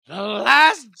The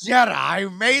Last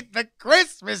Jedi made the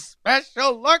Christmas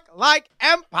special look like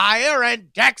Empire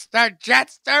and Dexter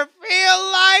Jetster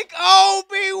feel like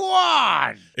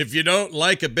Obi-Wan. If you don't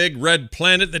like a big red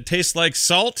planet that tastes like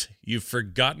salt, you've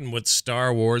forgotten what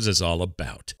Star Wars is all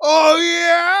about. Oh,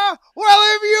 yeah?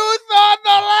 Well, if you thought The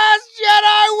Last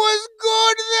Jedi was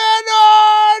good, then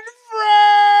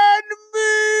unfriend me!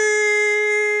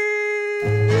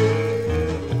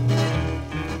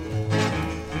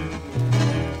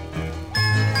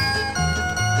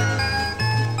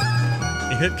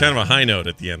 Hit kind of a high note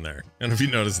at the end there. I don't know if you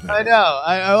noticed that. I know.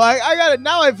 I got it.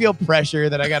 Now I feel pressure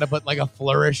that I got to put like a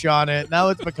flourish on it. Now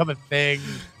it's become a thing.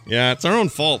 Yeah, it's our own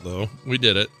fault, though. We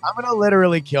did it. I'm going to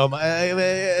literally kill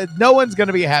no one's going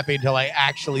to be happy until I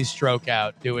actually stroke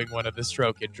out doing one of the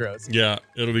stroke intros. Yeah,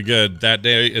 it'll be good. That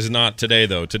day is not today,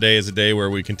 though. Today is a day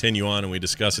where we continue on and we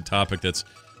discuss a topic that's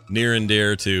near and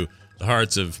dear to the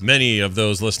hearts of many of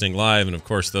those listening live, and, of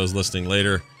course, those listening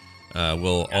later.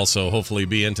 Will also hopefully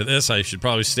be into this. I should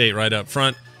probably state right up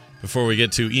front before we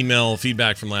get to email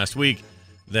feedback from last week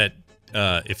that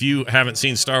if you haven't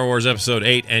seen Star Wars Episode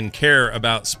 8 and care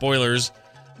about spoilers,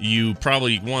 you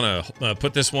probably want to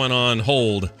put this one on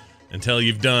hold until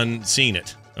you've seen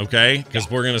it, okay? Because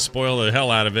we're going to spoil the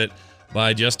hell out of it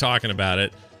by just talking about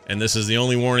it, and this is the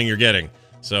only warning you're getting.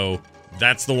 So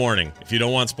that's the warning. If you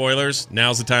don't want spoilers,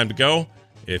 now's the time to go.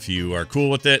 If you are cool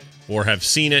with it or have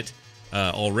seen it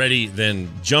already, then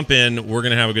jump in. We're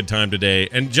going to have a good time today.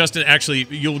 And Justin, actually,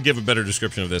 you'll give a better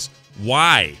description of this.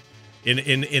 Why,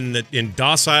 in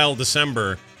docile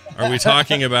December, are we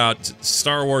talking about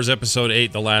Star Wars Episode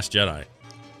 8, The Last Jedi?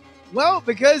 Well,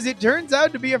 because it turns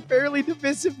out to be a fairly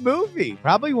divisive movie.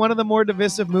 Probably one of the more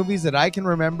divisive movies that I can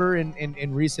remember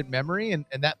in recent memory. And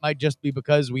that might just be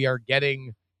because we are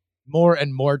getting more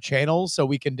and more channels so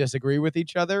we can disagree with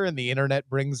each other. And the internet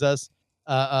brings us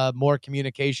more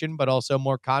communication, but also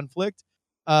more conflict.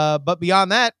 But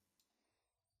beyond that,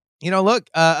 look,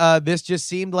 this just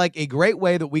seemed like a great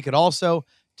way that we could also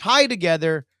tie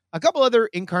together a couple other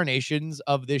incarnations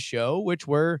of this show, which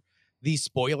were the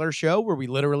spoiler show, where we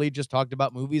literally just talked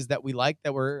about movies that we liked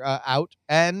that were out,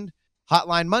 and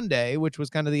Hotline Monday, which was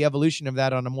kind of the evolution of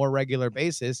that on a more regular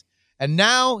basis. And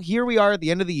now here we are at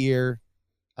the end of the year.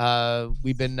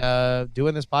 We've been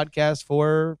doing this podcast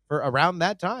for around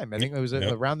that time. I think it was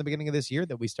around the beginning of this year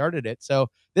that we started it.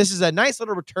 So this is a nice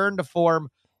little return to form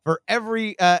for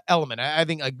every element. I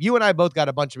think you and I both got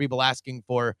a bunch of people asking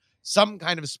for some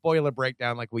kind of spoiler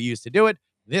breakdown like we used to do it.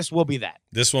 This will be that.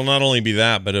 This will not only be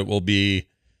that, but it will be,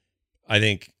 I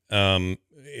think,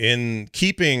 in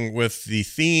keeping with the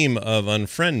theme of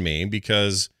Unfriend Me,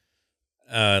 because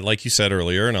like you said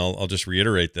earlier, and I'll just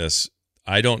reiterate this,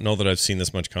 I don't know that I've seen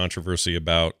this much controversy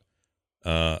about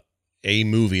a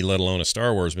movie, let alone a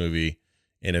Star Wars movie,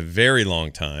 in a very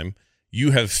long time. You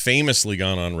have famously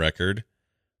gone on record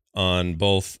on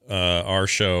both our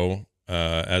show,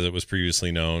 as it was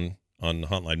previously known, on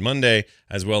Hotline Monday,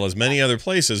 as well as many other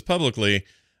places publicly,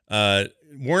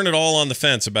 weren't at all on the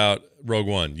fence about Rogue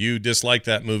One. You dislike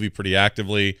that movie pretty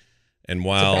actively, and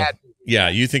while,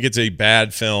 you think it's a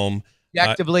bad film,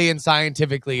 objectively and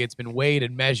scientifically, it's been weighed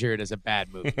and measured as a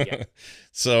bad movie. Yeah.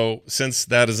 So since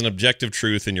that is an objective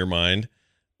truth in your mind,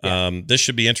 this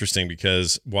should be interesting,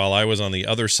 because while I was on the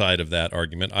other side of that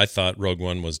argument, I thought Rogue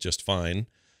One was just fine.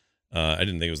 I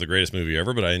didn't think it was the greatest movie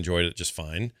ever, but I enjoyed it just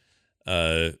fine.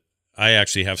 I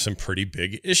actually have some pretty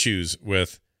big issues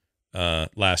with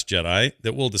Last Jedi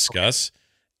that we'll discuss. Okay.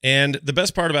 And the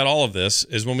best part about all of this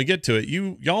is when we get to it,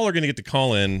 y'all are going to get to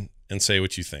call in and say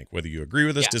what you think. Whether you agree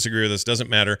with us, disagree with us, doesn't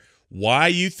matter. Why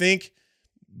you think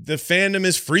the fandom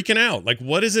is freaking out. Like,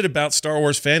 what is it about Star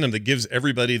Wars fandom that gives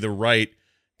everybody the right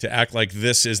to act like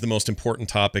this is the most important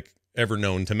topic ever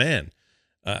known to man?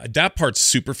 That part's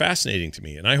super fascinating to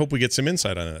me, and I hope we get some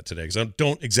insight on that today, because I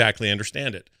don't exactly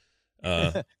understand it.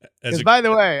 By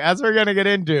the way, as we're going to get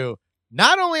into,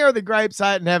 not only are the gripes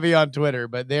hot and heavy on Twitter,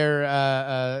 but there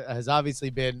has obviously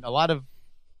been a lot of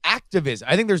activism.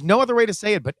 I think there's no other way to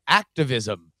say it, but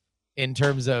activism in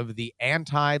terms of the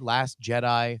anti-Last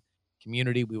Jedi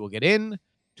community. We will get in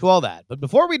to all that. But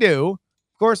before we do,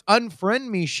 of course,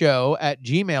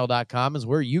 unfriendmeshow@gmail.com is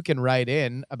where you can write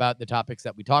in about the topics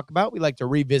that we talk about. We like to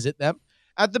revisit them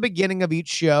at the beginning of each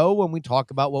show when we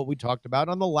talk about what we talked about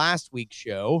on the last week's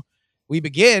show. We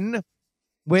begin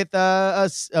with a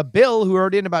Bill who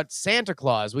wrote in about Santa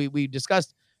Claus. We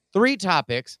discussed 3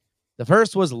 topics. The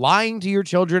first was lying to your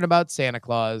children about Santa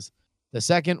Claus. The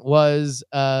second was,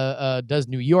 does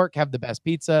New York have the best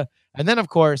pizza? And then, of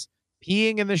course,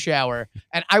 peeing in the shower.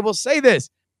 And I will say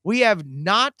this, I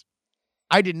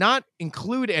did not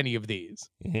include any of these,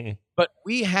 but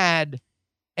we had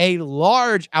a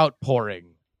large outpouring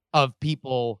of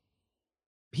people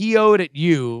PO'd at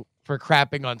you for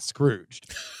crapping on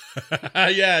Scrooged.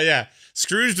 Yeah.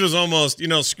 Scrooged was almost,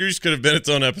 Scrooged could have been its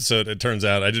own episode, it turns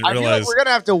out. I didn't I feel realize. like we're going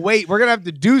to have to wait. We're going to have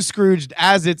to do Scrooged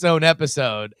as its own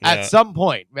episode at some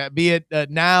point, be it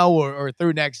now or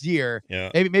through next year.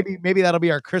 Yeah. Maybe that'll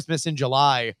be our Christmas in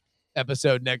July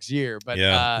episode next year. But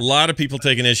yeah, a lot of people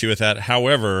take an issue with that.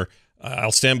 However,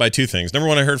 I'll stand by two things. Number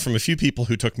one, I heard from a few people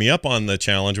who took me up on the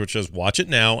challenge, which was watch it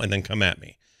now and then come at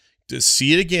me. To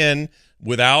see it again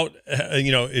without,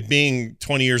 it being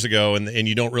 20 years ago and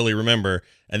you don't really remember,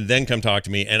 and then come talk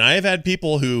to me. And I have had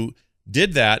people who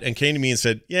did that and came to me and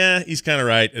said, yeah, he's kind of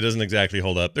right. It doesn't exactly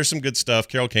hold up. There's some good stuff.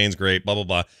 Carol Kane's great, blah, blah,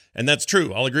 blah. And that's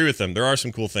true. I'll agree with them. There are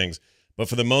some cool things. But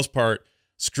for the most part,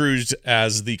 Scrooged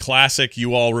as the classic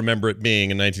you all remember it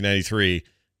being in 1993,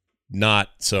 not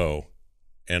so.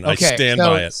 And I stand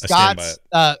by it. Scott's,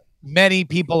 many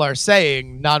people are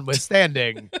saying,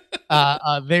 notwithstanding,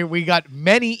 we got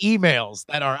many emails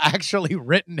that are actually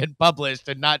written and published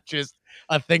and not just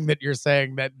a thing that you're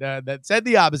saying that said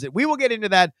the opposite. We will get into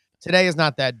that. Today is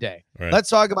not that day. Right. Let's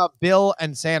talk about Bill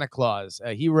and Santa Claus.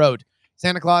 He wrote,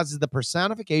 Santa Claus is the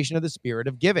personification of the spirit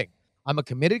of giving. I'm a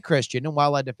committed Christian, and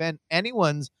while I defend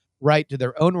anyone's right to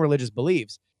their own religious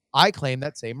beliefs, I claim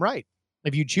that same right.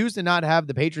 If you choose to not have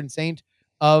the patron saint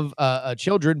of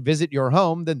children visit your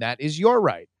home, then that is your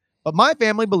right. But my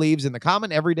family believes in the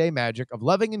common everyday magic of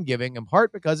loving and giving, in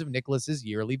part because of Nicholas's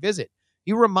yearly visit.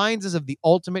 He reminds us of the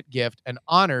ultimate gift and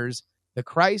honors the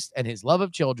Christ and his love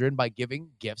of children by giving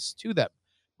gifts to them.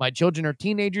 My children are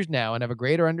teenagers now and have a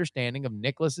greater understanding of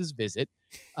Nicholas's visit.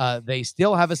 They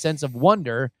still have a sense of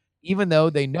wonder, even though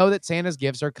they know that Santa's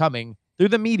gifts are coming through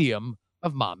the medium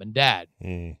of mom and dad.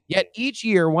 Yet each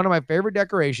year, one of my favorite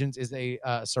decorations is a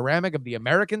ceramic of the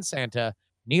American Santa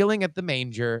kneeling at the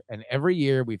manger. And every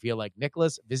year we feel like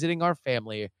Nicholas visiting our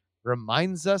family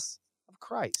reminds us of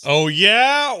Christ. Oh,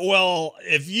 yeah? Well,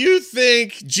 if you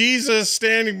think Jesus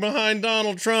standing behind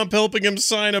Donald Trump helping him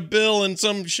sign a bill in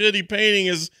some shitty painting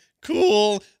is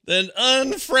cool, then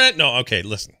unfriend. No, okay,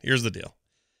 listen, here's the deal.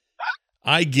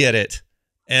 I get it.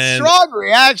 And strong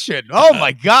reaction. Oh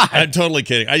my God. I'm totally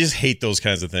kidding. I just hate those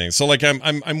kinds of things. So like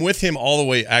I'm with him all the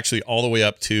way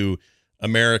up to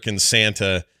American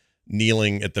Santa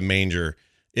kneeling at the manger.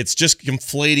 It's just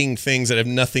conflating things that have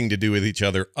nothing to do with each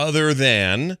other other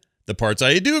than the parts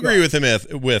I do agree with him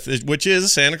with, which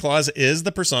is Santa Claus is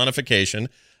the personification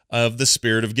of the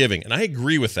spirit of giving. And I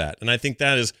agree with that. And I think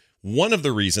that is one of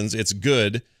the reasons it's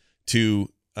good to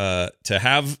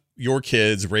have your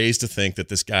kids raised to think that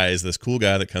this guy is this cool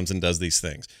guy that comes and does these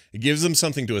things. It gives them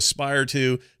something to aspire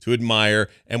to admire.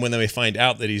 And when they find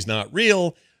out that he's not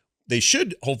real, they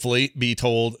should hopefully be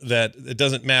told that it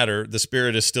doesn't matter. The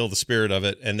spirit is still the spirit of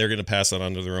it. And they're going to pass that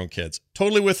on to their own kids.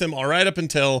 Totally with him. All right. Up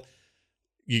until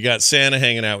you got Santa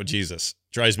hanging out with Jesus.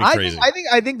 Drives me crazy.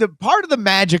 I think the part of the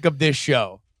magic of this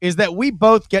show is that we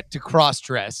both get to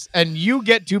cross-dress, and you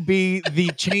get to be the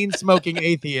chain-smoking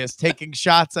atheist taking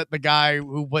shots at the guy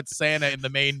who put Santa in the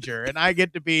manger, and I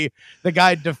get to be the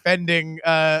guy defending.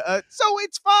 So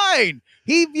it's fine.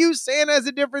 He views Santa as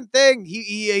a different thing.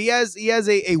 He has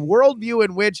a worldview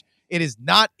in which it is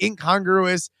not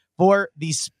incongruous for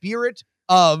the spirit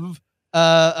of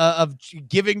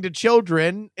giving to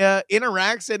children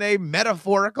interacts in a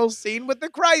metaphorical scene with the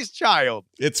Christ child.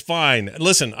 It's fine.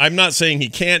 Listen, I'm not saying he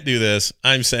can't do this.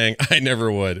 I'm saying I never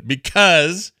would,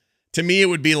 because to me it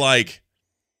would be like,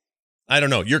 I don't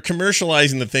know, you're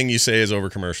commercializing the thing you say is over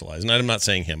commercialized. And I'm not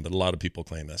saying him, but a lot of people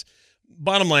claim this.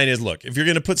 Bottom line is, look, if you're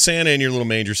going to put Santa in your little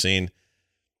manger scene,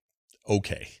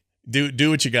 okay, do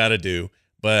what you got to do,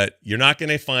 but you're not going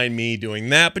to find me doing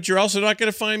that. But you're also not going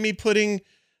to find me putting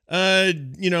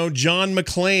John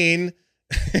McClane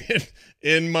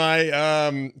in my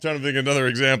trying to think of another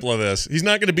example of this. He's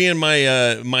not going to be in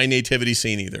my nativity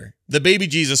scene either. The baby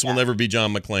Jesus will never be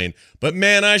John McClane. But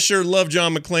man, I sure love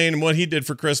John McClane and what he did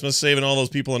for Christmas, saving all those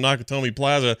people in Nakatomi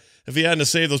Plaza. If he hadn't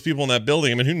saved those people in that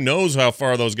building, I mean, who knows how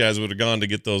far those guys would have gone to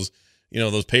get those,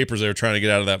 those papers they were trying to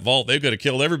get out of that vault. They could have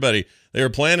killed everybody they were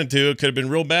planning to. It could have been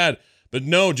real bad. But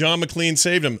no, John McClane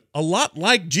saved him. A lot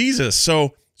like Jesus.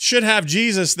 So should have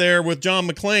Jesus there with John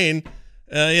McClane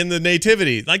in the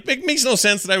nativity. Like, it makes no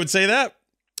sense that I would say that.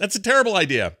 That's a terrible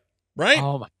idea, right?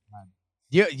 Oh my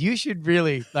God. You should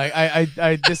really, like,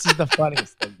 I this is the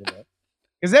funniest thing to do.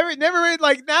 Because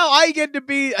now I get to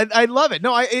be, I love it.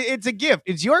 No, it's a gift.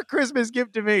 It's your Christmas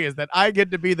gift to me, is that I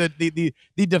get to be the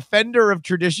defender of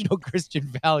traditional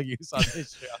Christian values on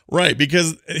this show. Right,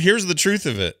 because here's the truth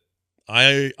of it.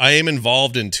 I am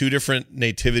involved in 2 different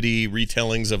nativity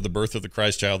retellings of the birth of the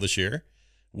Christ child this year.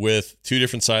 with two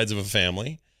different sides of a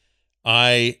family.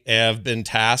 I have been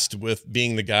tasked with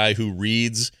being the guy who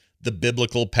reads the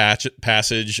biblical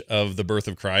passage of the birth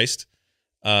of Christ.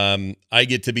 I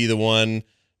get to be the one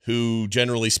who,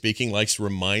 generally speaking, likes to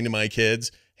remind my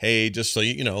kids, hey, just so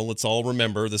you know, let's all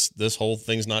remember this whole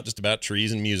thing's not just about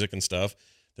trees and music and stuff.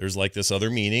 There's like this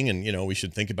other meaning, and you know, we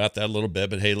should think about that a little bit,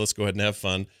 but hey, let's go ahead and have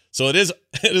fun. So it is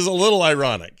a little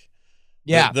ironic.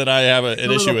 Yeah, that I have an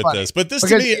issue with this, but this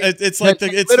because to me, it's like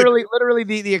literally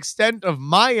the extent of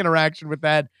my interaction with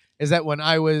that is that when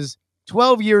I was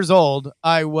 12 years old,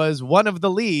 I was one of the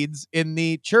leads in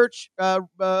the church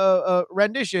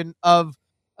rendition of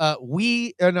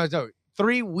Three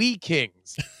Wee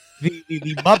Kings,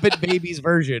 the Muppet Babies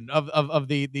version of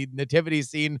the nativity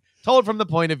scene told from the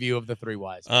point of view of the three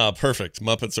wise. Perfect.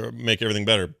 Muppets make everything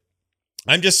better.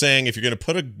 I'm just saying, if you're going to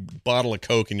put a bottle of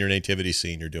Coke in your nativity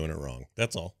scene, you're doing it wrong.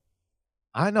 That's all.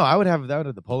 I know. I would have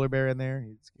the polar bear in there.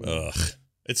 Ugh.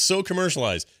 It's so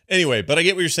commercialized. Anyway, but I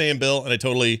get what you're saying, Bill, and I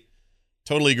totally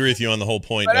agree with you on the whole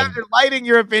point. But after lighting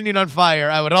your opinion on fire,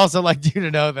 I would also like you to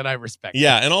know that I respect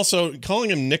Yeah, and also calling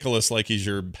him Nicholas like he's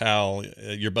your pal,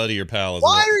 your buddy or pal.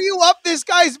 Why are you up this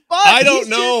guy's butt? I don't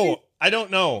know. I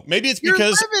don't know. Maybe it's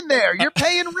because you're living there. You're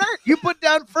paying rent. You put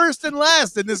down first and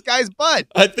last in this guy's butt.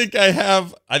 I think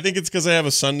it's because I have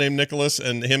a son named Nicholas,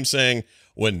 and him saying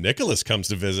when Nicholas comes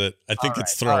to visit, I think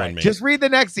it's throwing me. Just read the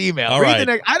next email. I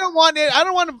don't want it. I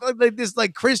don't want like this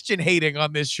like Christian hating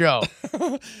on this show.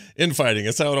 Infighting.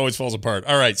 That's how it always falls apart.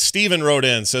 All right. Steven wrote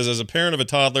in, says, as a parent of a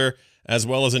toddler as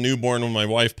well as a newborn, when my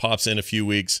wife pops in a few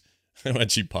weeks, when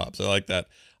she pops, I like that.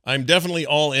 I'm definitely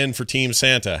all in for Team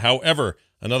Santa. However,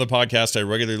 another podcast I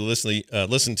regularly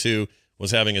listen to was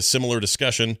having a similar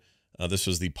discussion. This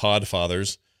was the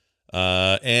Podfathers.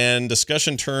 And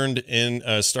discussion turned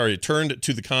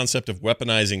to the concept of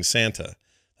weaponizing Santa.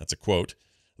 That's a quote.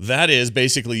 That is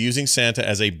basically using Santa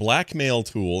as a blackmail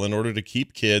tool in order to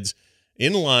keep kids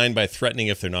in line by threatening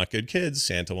if they're not good kids,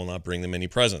 Santa will not bring them any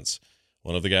presents.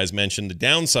 One of the guys mentioned the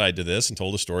downside to this and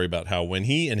told a story about how when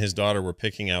he and his daughter were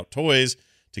picking out toys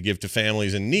to give to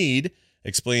families in need,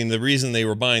 explained the reason they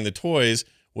were buying the toys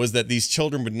was that these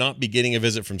children would not be getting a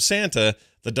visit from Santa.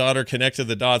 The daughter connected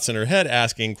the dots in her head,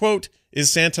 asking, quote,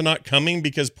 is Santa not coming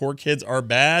because poor kids are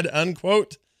bad,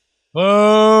 unquote?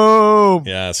 Boom.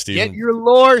 Yeah, Steven. Get your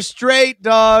lore straight,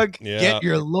 dog. Yeah. Get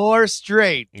your lore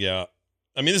straight. Yeah.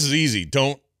 I mean, this is easy.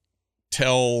 Don't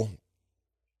tell...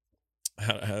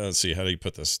 let's see, how do you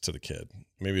put this to the kid?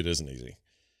 Maybe it isn't easy.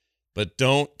 But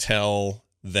don't tell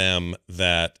them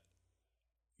that...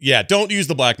 Yeah, don't use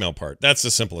the blackmail part. That's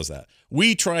as simple as that.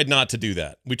 We tried not to do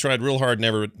that. We tried real hard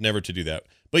never to do that.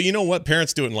 But you know what?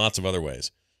 Parents do it in lots of other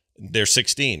ways. They're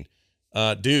 16.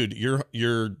 Dude,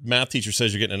 your math teacher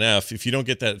says you're getting an F. If you don't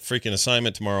get that freaking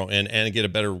assignment tomorrow and get a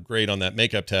better grade on that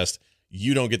makeup test,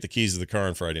 you don't get the keys to the car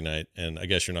on Friday night, and I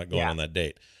guess you're not going on that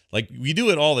date. Like, we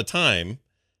do it all the time.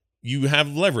 You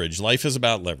have leverage. Life is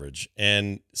about leverage.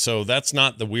 And so that's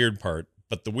not the weird part.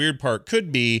 But the weird part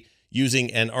could be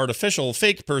using an artificial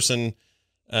fake person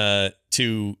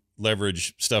to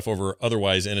leverage stuff over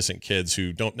otherwise innocent kids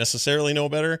who don't necessarily know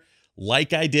better,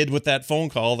 like I did with that phone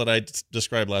call that I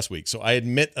described last week. So I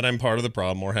admit that I'm part of the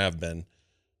problem, or have been.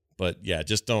 But yeah,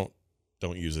 just don't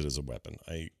use it as a weapon.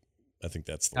 I think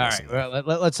that's the lesson. All right,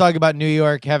 well, let's talk about New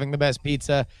York having the best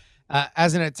pizza.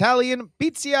 As an Italian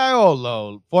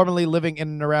pizzaiolo, formerly living in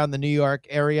and around the New York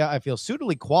area, I feel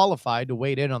suitably qualified to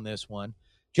weigh in on this one.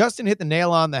 Justin hit the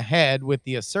nail on the head with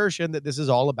the assertion that this is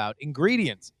all about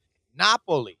ingredients.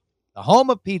 Napoli, the home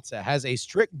of pizza, has a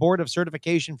strict board of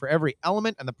certification for every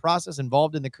element and the process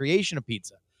involved in the creation of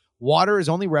pizza. Water is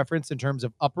only referenced in terms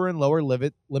of upper and lower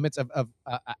limits of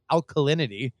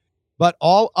alkalinity, but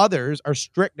all others are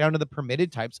strict down to the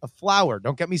permitted types of flour.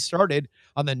 Don't get me started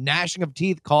on the gnashing of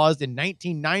teeth caused in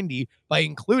 1990 by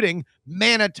including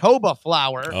Manitoba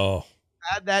flour. Oh.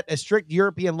 Add that as strict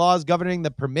European laws governing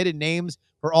the permitted names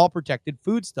for all protected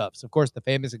foodstuffs. Of course, the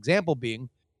famous example being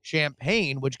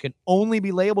champagne, which can only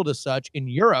be labeled as such in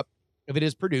Europe if it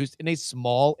is produced in a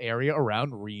small area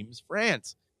around Reims,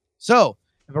 France. So,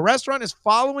 if a restaurant is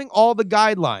following all the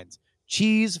guidelines,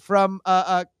 cheese from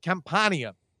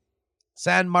Campania,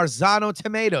 San Marzano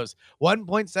tomatoes,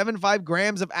 1.75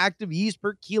 grams of active yeast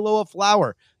per kilo of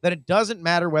flour, then it doesn't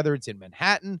matter whether it's in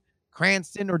Manhattan,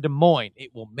 Cranston, or Des Moines.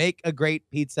 It will make a great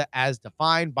pizza as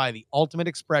defined by the ultimate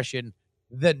expression,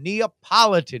 the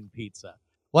Neapolitan pizza.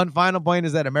 One final point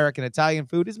is that American Italian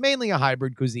food is mainly a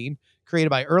hybrid cuisine created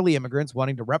by early immigrants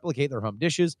wanting to replicate their home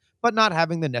dishes, but not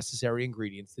having the necessary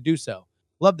ingredients to do so.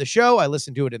 Love the show. I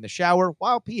listen to it in the shower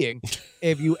while peeing.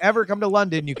 If you ever come to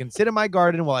London, you can sit in my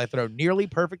garden while I throw nearly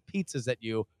perfect pizzas at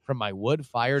you from from my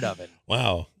wood-fired oven.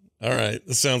 Wow. All right.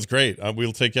 This sounds great.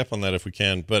 We'll take you up on that if we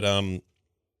can. But,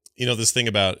 this thing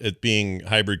about it being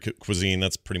hybrid cuisine,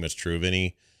 that's pretty much true of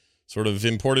any sort of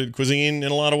imported cuisine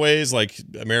in a lot of ways. Like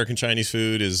American Chinese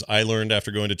food I learned after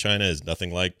going to China, is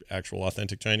nothing like actual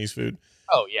authentic Chinese food.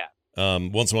 Oh, yeah.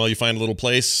 Once in a while you find a little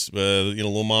place,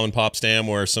 little mom and pop stand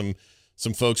where some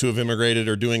folks who have immigrated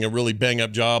are doing a really bang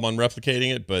up job on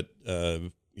replicating it. But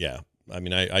yeah, I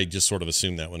mean, I just sort of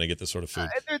assume that when I get this sort of food.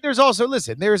 There's also,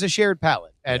 there is a shared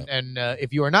palate. And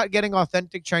if you are not getting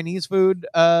authentic Chinese food,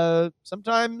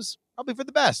 sometimes probably for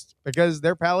the best, because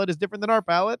their palate is different than our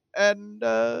palate. And,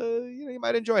 you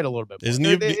might enjoy it a little bit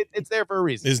more. It's there for a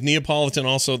reason. Is Neapolitan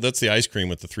also, that's the ice cream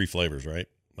with the 3 flavors, right?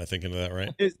 Am I thinking of that right?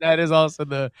 That is also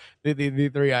the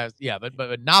 3 eyes. Yeah,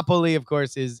 but Napoli, of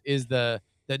course, is the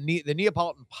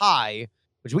Neapolitan pie,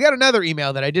 which we got another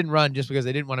email that I didn't run just because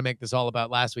I didn't want to make this all about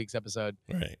last week's episode.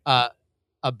 Right.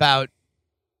 About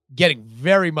getting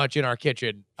very much in our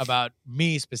kitchen about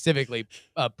me specifically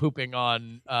pooping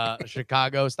on a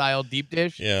Chicago style deep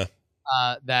dish. Yeah.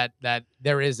 That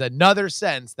there is another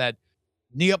sense that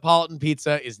Neapolitan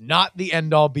pizza is not the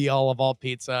end all be all of all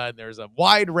pizza, and there's a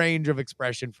wide range of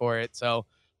expression for it. So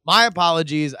my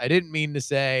apologies. I didn't mean to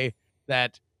say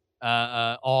that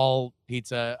all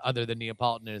pizza other than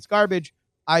Neapolitan is garbage.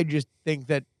 I just think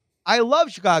that I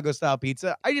love Chicago style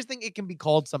pizza. I just think it can be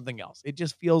called something else. It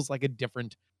just feels like a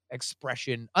different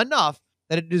expression enough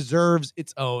that it deserves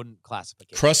its own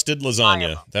classification. Crusted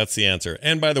lasagna. That's the answer.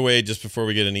 And by the way, just before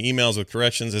we get into emails with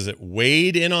corrections, is it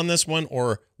wade in on this one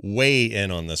or weigh in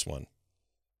on this one?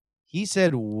 He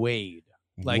said wade.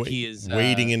 Like he is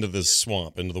wading into the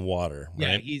swamp, into the water.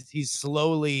 Right? Yeah, he's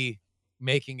slowly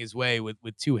making his way with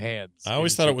 2 hands. I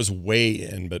always thought it was weigh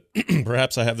in, but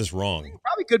perhaps I have this wrong.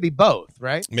 Probably could be both,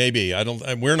 right? Maybe.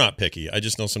 We're not picky. I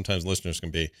just know sometimes listeners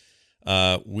can be.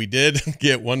 We did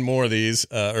get one more of these,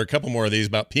 or a couple more of these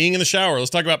about peeing in the shower. Let's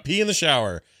talk about pee in the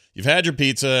shower. You've had your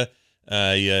pizza,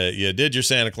 you did your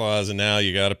Santa Claus, and now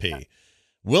you got to pee.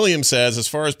 William says, as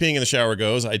far as peeing in the shower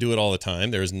goes, I do it all the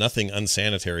time. There is nothing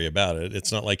unsanitary about it.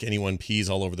 It's not like anyone pees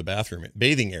all over the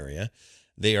bathing area.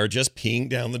 They are just peeing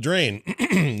down the drain.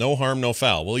 No harm, no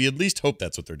foul. Well, you at least hope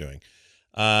that's what they're doing.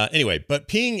 Anyway, but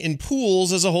peeing in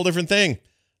pools is a whole different thing.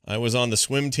 I was on the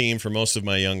swim team for most of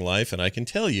my young life, and I can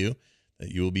tell you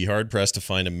that you will be hard-pressed to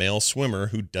find a male swimmer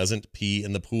who doesn't pee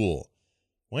in the pool.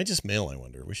 Why just male, I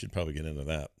wonder? We should probably get into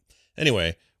that.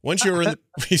 Anyway, once you're in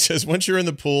he says, once you're in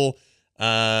the pool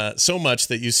so much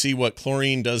that you see what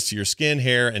chlorine does to your skin,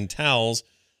 hair, and towels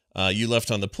you left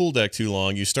on the pool deck too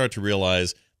long, you start to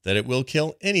realize that it will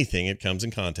kill anything it comes in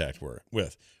contact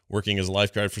with. Working as a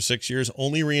lifeguard for 6 years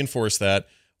only reinforced that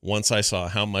once I saw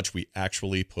how much we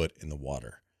actually put in the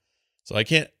water. So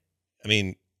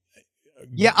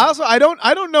yeah, also, I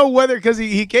don't know whether, because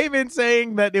he came in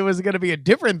saying that it was going to be a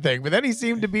different thing, but then he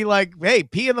seemed to be like, hey,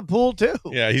 pee in the pool too.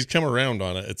 Yeah, he's come around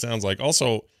on it, it sounds like.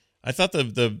 Also, I thought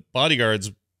the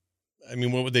bodyguards,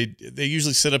 what would they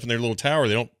usually sit up in their little tower.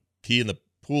 They don't pee in the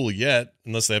pool yet,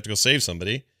 unless they have to go save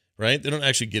somebody, right? They don't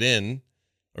actually get in,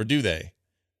 or do they?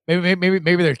 Maybe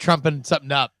they're trumping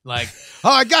something up, like,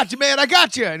 "Oh, I got you, man, I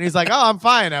got you," and he's like, "Oh, I'm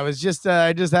fine. I just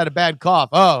had a bad cough.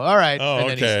 Oh, all right." Oh,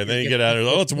 and okay. Then you get out of it.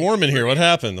 Oh, it's warm in here. What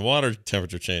happened? The water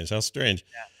temperature changed. How strange.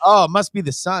 Yeah. Oh, it must be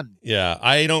the sun. Yeah,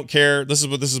 I don't care. This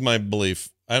is my belief.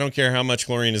 I don't care how much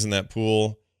chlorine is in that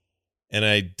pool, and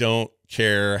I don't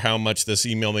care how much this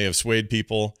email may have swayed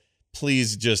people.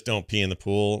 Please just don't pee in the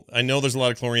pool. I know there's a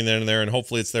lot of chlorine in there, and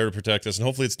hopefully it's there to protect us, and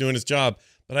hopefully it's doing its job.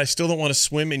 But I still don't want to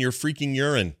swim in your freaking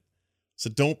urine. So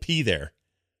don't pee there.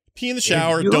 Pee in the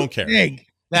shower. Don't care. Think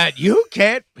that you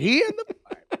can't pee in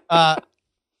the.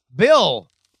 Bill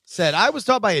said, I was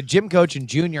taught by a gym coach in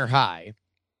junior high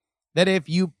that if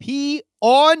you pee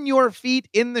on your feet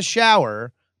in the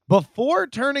shower before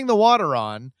turning the water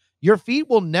on, your feet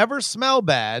will never smell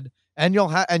bad, and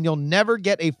you'll never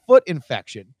get a foot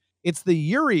infection. It's the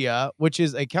urea, which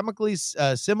is a chemically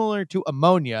similar to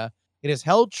ammonia. It has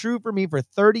held true for me for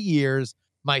 30 years.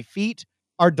 My feet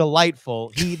are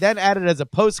delightful. He then added as a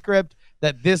postscript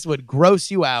that this would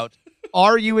gross you out.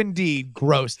 Are you indeed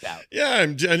grossed out? Yeah,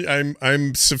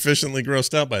 I'm sufficiently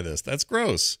grossed out by this. That's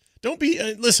gross. Don't be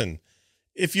listen.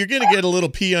 If you're gonna get a little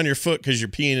pee on your foot because you're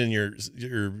peeing in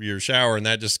your shower and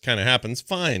that just kind of happens,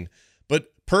 fine.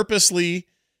 But purposely,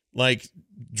 like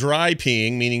dry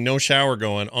peeing, meaning no shower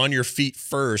going on your feet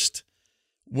first.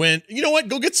 When you know what,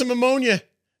 go get some ammonia.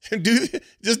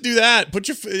 Just do that.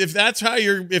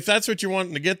 If that's what you're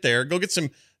wanting to get there, go get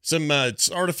some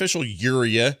artificial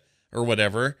urea or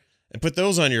whatever and put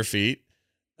those on your feet.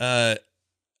 I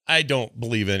don't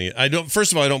believe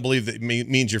first of all, I don't believe that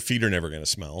means your feet are never going to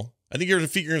smell. I think your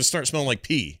feet are going to start smelling like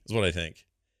pee, is what I think.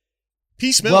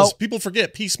 Pee smells. Well, people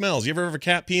forget pee smells. You ever have a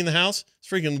cat pee in the house? It's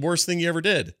freaking the worst thing you ever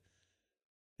did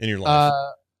in your life.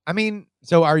 I mean,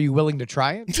 so are you willing to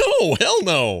try it? No, hell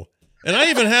no. And I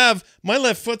even have, my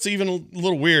left foot's even a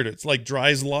little weird. It's like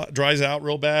dries out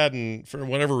real bad, and for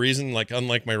whatever reason, like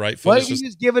unlike my right foot. Why don't you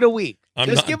just give it a week? Give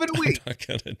it a week. I'm not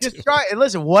gonna just try it. And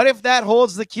listen, what if that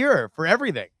holds the cure for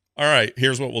everything? All right,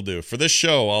 here's what we'll do. For this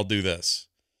show, I'll do this.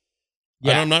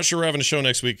 Yeah. I'm not sure we're having a show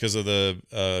next week because of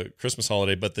the Christmas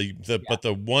holiday, but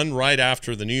the one right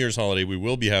after the New Year's holiday, we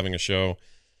will be having a show.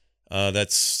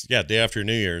 That's day after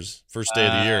New Year's, first day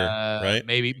of the year, right?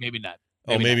 Maybe not.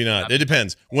 Maybe not. It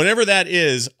depends. Whenever that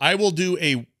is, I will do.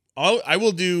 Let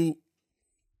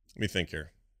me think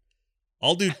here.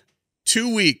 I'll do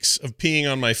 2 weeks of peeing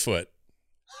on my foot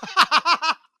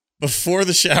before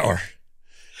the shower.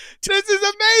 This is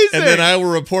amazing. And then I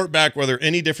will report back whether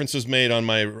any difference was made on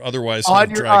my otherwise all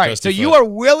right. So you are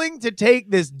willing to take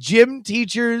this gym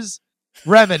teacher's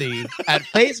remedy at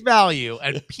face value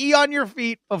and pee on your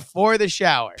feet before the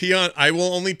shower. I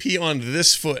will only pee on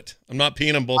this foot. I'm not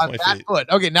peeing on both my feet. Foot.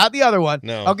 Okay, not the other one.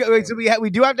 No. Okay, wait, so we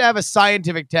do have to have a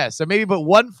scientific test. So maybe put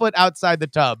one foot outside the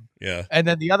tub. Yeah. And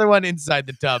then the other one inside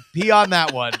the tub. Pee on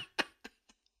that one.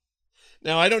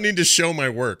 Now, I don't need to show my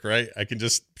work, right? I can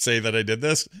just say that I did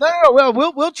this. No, well,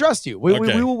 we'll trust you. We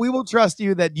will trust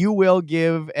you that you will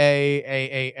give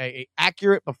a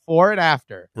accurate before and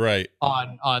after, right,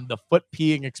 on the foot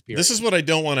peeing experience. This is what I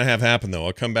don't want to have happen, though.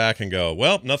 I'll come back and go,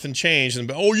 well, nothing changed, and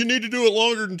you need to do it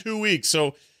longer than 2 weeks.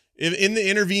 So, in the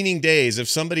intervening days, if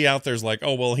somebody out there's like,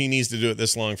 oh, well, he needs to do it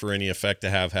this long for any effect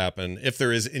to have happen, if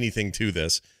there is anything to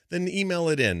this, then email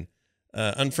it in,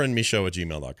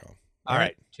 unfriendmeshow@gmail.com. All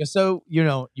right. Just so you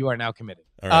know, you are now committed.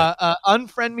 All right.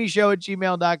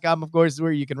 Unfriendmeshow@gmail.com, of course, is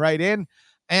where you can write in.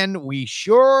 And we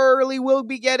surely will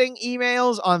be getting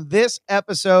emails on this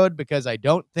episode because I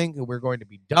don't think that we're going to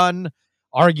be done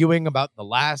arguing about The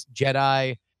Last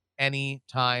Jedi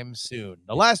anytime soon.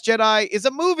 The Last Jedi is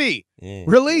a movie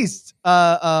released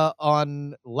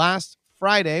on last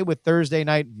Friday with Thursday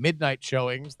night midnight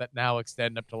showings that now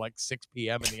extend up to like 6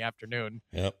 p.m. in the afternoon.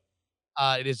 Yep.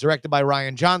 It is directed by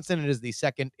Rian Johnson. It is the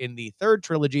second in the third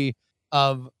trilogy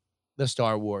of the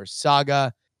Star Wars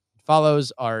saga. It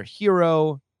follows our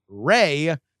hero,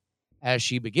 Rey, as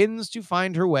she begins to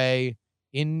find her way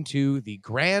into the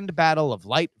grand battle of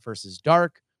light versus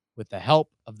dark with the help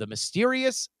of the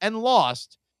mysterious and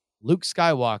lost Luke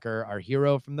Skywalker, our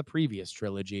hero from the previous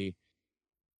trilogy.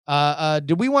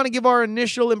 Do we want to give our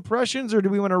initial impressions or do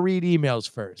we want to read emails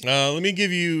first? Let me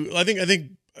give you, I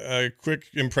think quick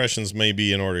impressions may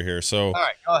be in order here. So, all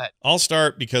right, go ahead. I'll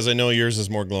start because I know yours is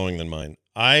more glowing than mine.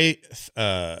 I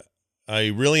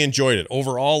really enjoyed it.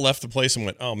 Overall, left the place and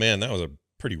went, oh man, that was a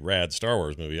pretty rad Star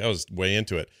Wars movie. I was way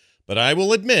into it. But I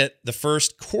will admit, the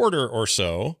first quarter or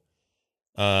so,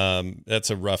 that's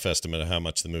a rough estimate of how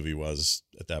much the movie was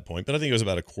at that point, but I think it was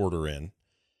about a quarter in.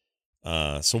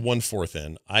 So 1/4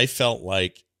 in. I felt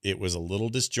like it was a little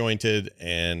disjointed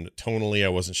and tonally I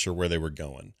wasn't sure where they were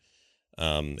going.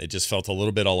 It just felt a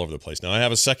little bit all over the place. Now I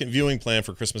have a second viewing plan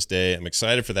for Christmas Day. I'm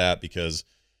excited for that because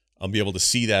I'll be able to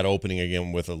see that opening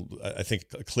again with I think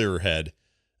a clearer head.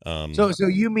 So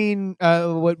you mean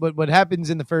what happens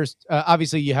in the first?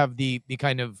 Obviously, you have the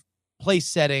kind of place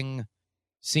setting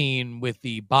scene with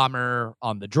the bomber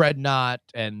on the dreadnought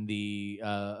and the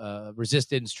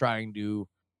resistance trying to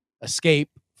escape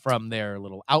from their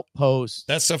little outpost.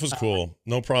 That stuff was cool.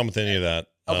 No problem with any of that.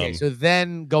 Okay, so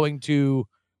then going to,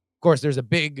 of course, there's a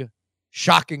big,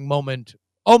 shocking moment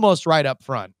almost right up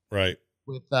front. Right.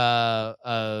 With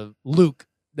Luke,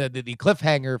 the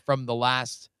cliffhanger from the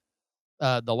last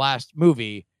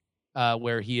movie,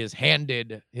 where he is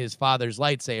handed his father's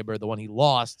lightsaber, the one he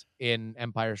lost in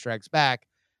Empire Strikes Back,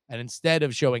 and instead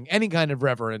of showing any kind of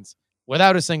reverence,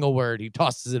 without a single word, he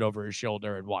tosses it over his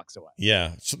shoulder and walks away.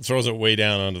 Yeah, throws it way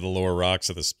down onto the lower rocks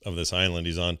of this island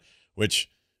he's on, which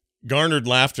garnered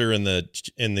laughter in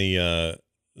the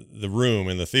room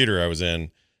in the theater I was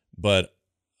in, but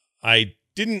I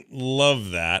didn't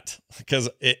love that because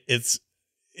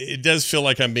it does feel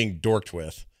like I'm being dorked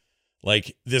with.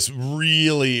 Like this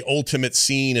really ultimate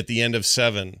scene at the end of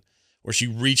 7 where she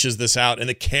reaches this out and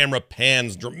the camera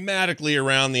pans dramatically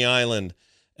around the island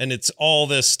and it's all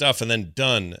this stuff and then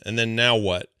done. And then now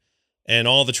what? And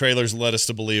all the trailers led us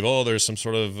to believe, there's some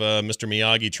sort of Mr.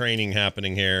 Miyagi training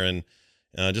happening here. And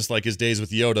just like his days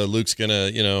with Yoda, Luke's going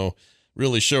to,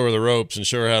 really show her the ropes and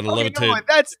show her how to levitate. No,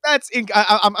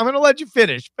 I'm going to let you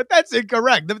finish, but that's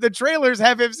incorrect. The trailers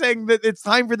have him saying that it's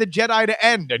time for the Jedi to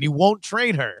end and he won't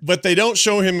train her. But they don't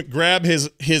show him grab his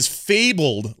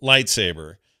fabled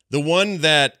lightsaber, the one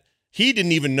that he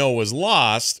didn't even know it was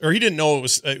lost, or he didn't know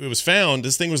it was found.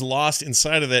 This thing was lost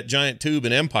inside of that giant tube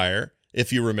in Empire,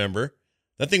 if you remember.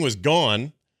 That thing was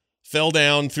gone, fell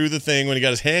down through the thing when he got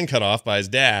his hand cut off by his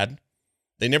dad.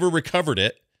 They never recovered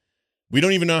it. We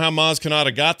don't even know how Maz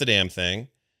Kanata got the damn thing.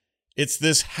 It's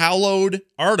this hallowed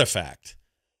artifact,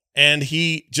 and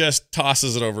he just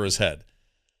tosses it over his head.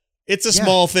 It's a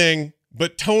small thing,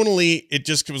 but tonally, it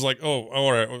just was like, oh,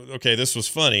 all right, okay, this was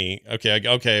funny. Okay,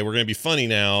 we're going to be funny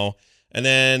now. And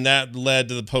then that led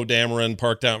to the Poe Dameron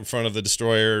parked out in front of the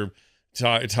destroyer,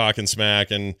 talking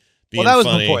smack and being funny. Well, that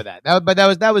was before that.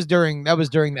 That was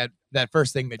during that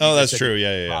first thing that. Oh, that's true.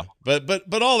 Yeah.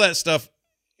 But all that stuff,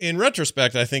 in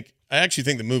retrospect, I actually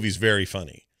think the movie's very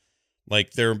funny.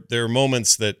 Like there are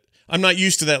moments that I'm not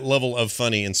used to that level of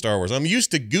funny in Star Wars. I'm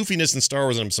used to goofiness in Star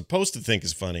Wars, and I'm supposed to think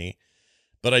is funny.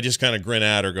 But I just kind of grin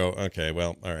at or go, okay,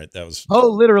 well, all right, that was... Poe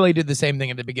literally did the same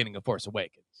thing at the beginning of Force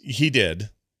Awakens. He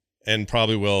did, and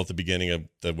probably will at the beginning of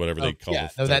the whatever they call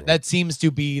it. No, that seems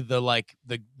to be the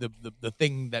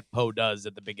thing that Poe does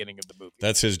at the beginning of the movie.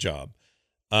 That's his job.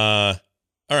 All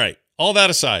right, all that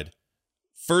aside,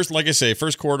 first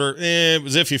quarter, it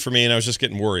was iffy for me, and I was just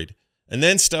getting worried. And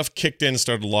then stuff kicked in and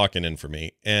started locking in for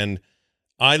me, and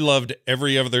I loved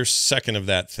every other second of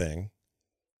that thing,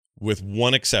 with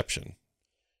one exception.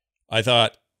 I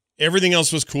thought everything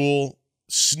else was cool.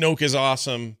 Snoke is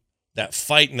awesome. That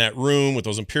fight in that room with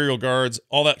those Imperial guards,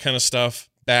 all that kind of stuff,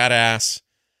 badass.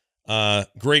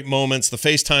 Great moments. The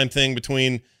FaceTime thing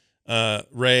between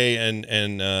Rey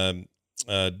and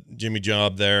Jimmy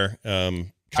Job there,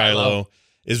 Kylo,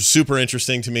 is super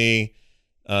interesting to me.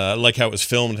 I like how it was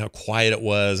filmed, how quiet it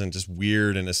was, and just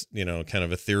weird and kind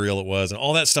of ethereal it was, and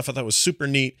all that stuff I thought was super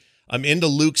neat. I'm into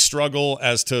Luke's struggle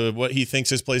as to what he thinks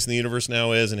his place in the universe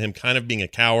now is, and him kind of being a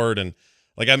coward, and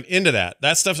like I'm into that.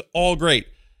 That stuff's all great.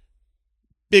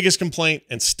 Biggest complaint,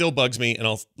 and still bugs me, and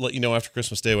I'll let you know after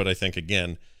Christmas Day what I think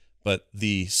again. But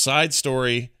the side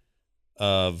story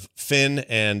of Finn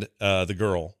and the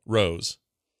girl Rose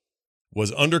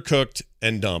was undercooked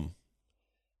and dumb.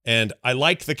 And I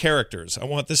like the characters. I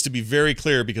want this to be very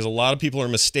clear because a lot of people are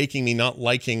mistaking me not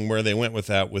liking where they went with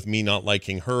that, with me not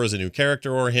liking her as a new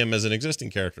character or him as an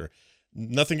existing character.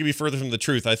 Nothing could be further from the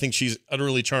truth. I think she's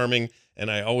utterly charming,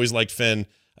 and I always liked Finn.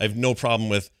 I have no problem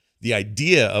with the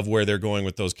idea of where they're going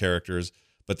with those characters,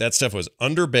 but that stuff was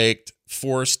underbaked,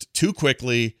 forced too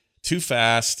quickly, too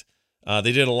fast.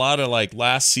 They did a lot of like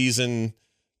last season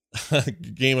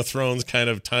Game of Thrones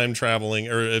kind of time traveling,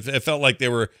 or it felt like they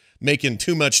were making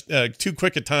too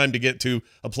quick a time to get to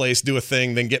a place, do a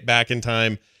thing, then get back in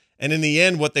time. And in the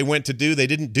end, what they went to do, they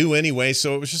didn't do anyway.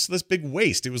 So it was just this big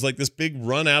waste. It was like this big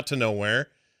run out to nowhere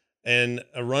and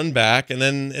a run back. And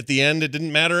then at the end, it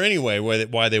didn't matter anyway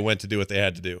why they went to do what they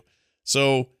had to do.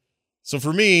 So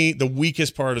for me, the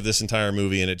weakest part of this entire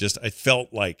movie, and I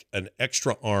felt like an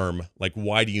extra arm. Like,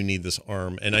 why do you need this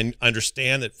arm? And I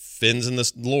understand that Finn's in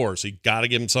this lore, so you got to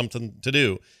give him something to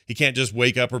do. He can't just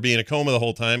wake up or be in a coma the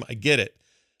whole time. I get it.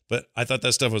 But I thought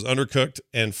that stuff was undercooked,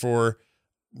 and for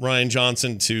Rian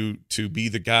Johnson to be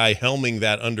the guy helming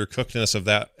that undercookedness of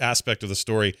that aspect of the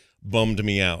story bummed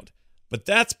me out. But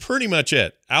that's pretty much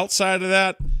it. Outside of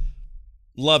that,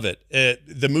 love it.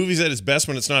 The movie's at its best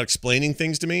when it's not explaining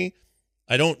things to me.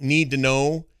 I don't need to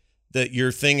know that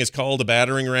your thing is called a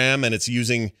battering ram and it's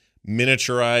using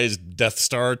miniaturized Death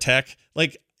Star tech.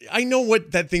 Like, I know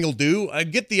what that thing will do. I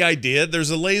get the idea. There's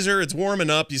a laser. It's warming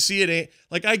up. You see it.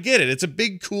 Like, I get it. It's a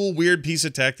big, cool, weird piece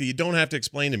of tech that you don't have to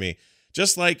explain to me.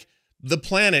 Just like the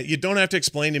planet, you don't have to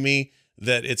explain to me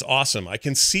that it's awesome. I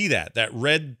can see that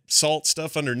red salt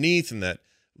stuff underneath, and that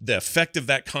the effect of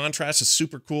that contrast is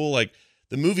super cool. Like,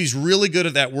 the movie's really good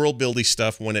at that world building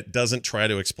stuff when it doesn't try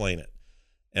to explain it.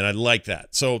 And I like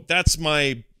that. So that's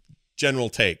my general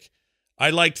take.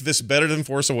 I liked this better than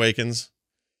Force Awakens.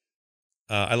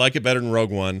 I like it better than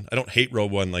Rogue One. I don't hate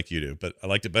Rogue One like you do, but I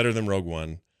liked it better than Rogue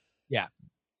One. Yeah.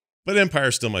 But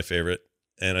Empire's still my favorite,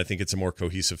 and I think it's a more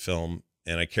cohesive film,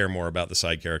 and I care more about the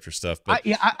side character stuff. But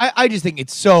I just think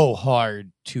it's so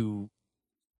hard to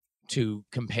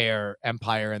compare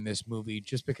Empire and this movie,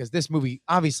 just because this movie,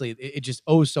 obviously, it just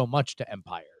owes so much to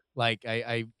Empire. Like,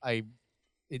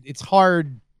 it's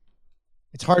hard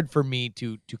for me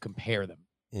to compare them.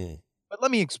 But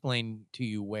let me explain to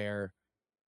you where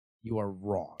you are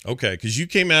wrong. Okay, because you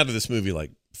came out of this movie like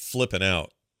flipping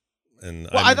out, and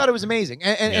I thought it was amazing,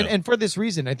 and for this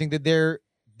reason, I think that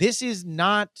this is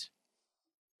not.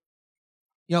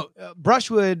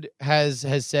 Brushwood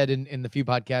has said in the few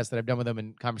podcasts that I've done with him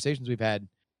and conversations we've had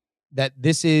that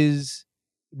this is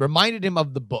reminded him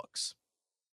of the books.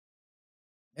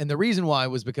 And the reason why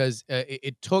was because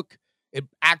it took it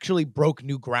actually broke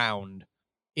new ground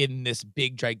in this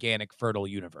big, gigantic, fertile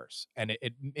universe. And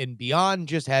and beyond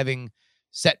just having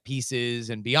set pieces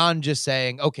and beyond just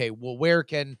saying, okay, well, where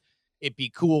can it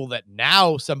be cool that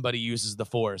now somebody uses the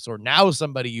Force, or now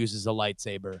somebody uses a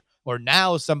lightsaber, or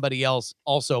now somebody else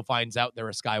also finds out they're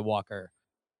a Skywalker,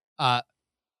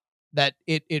 that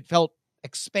it felt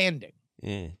expanding.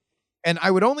 Mm. And I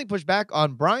would only push back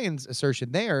on Brian's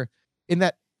assertion there in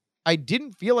that I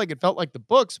didn't feel like it felt like the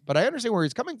books, but I understand where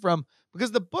he's coming from,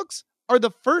 because the books are the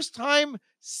first time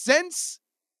since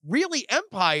really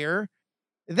Empire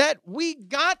that we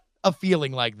got a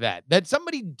feeling like that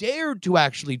somebody dared to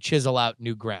actually chisel out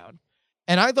new ground.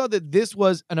 And I thought that this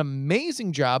was an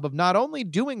amazing job of not only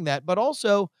doing that, but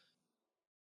also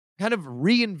kind of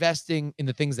reinvesting in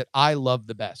the things that I love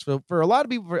the best. For a lot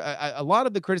of people, a lot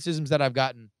of the criticisms that I've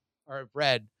gotten or I've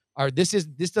read are this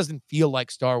doesn't feel like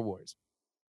Star Wars.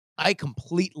 I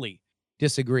completely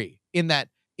disagree in that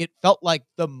it felt like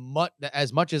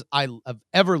as much as I have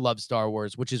ever loved Star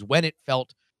Wars, which is when it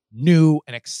felt new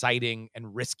and exciting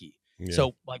and risky. Yeah.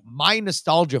 So like my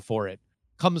nostalgia for it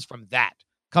comes from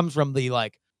the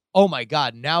like, oh my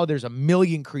God, now there's a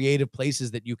million creative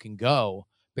places that you can go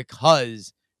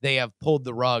because they have pulled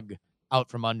the rug out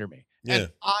from under me. Yeah.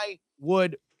 And I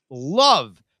would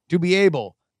love to be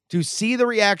able to see the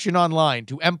reaction online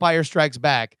to Empire Strikes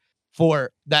Back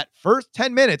for that first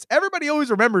 10 minutes. Everybody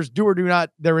always remembers do or do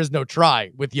not, there is no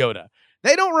try with Yoda.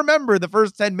 They don't remember the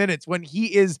first 10 minutes when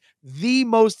he is the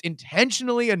most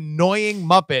intentionally annoying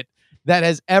Muppet that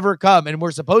has ever come. And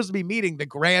we're supposed to be meeting the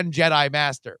Grand Jedi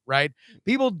Master, right?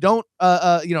 People don't,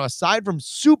 aside from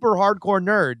super hardcore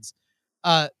nerds,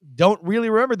 don't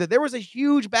really remember that there was a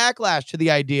huge backlash to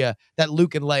the idea that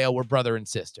Luke and Leia were brother and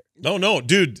sister. No,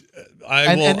 dude.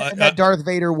 And that Darth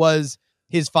Vader was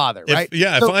his father, right?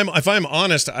 If I'm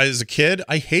honest, as a kid,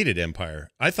 I hated Empire.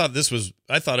 I thought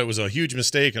it was a huge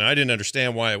mistake, and I didn't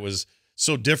understand why it was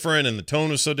so different, and the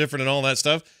tone was so different, and all that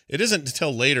stuff. It isn't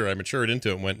until later I matured into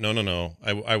it and went, no,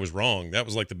 I was wrong. That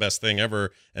was like the best thing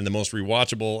ever, and the most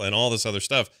rewatchable, and all this other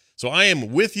stuff. So I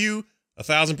am with you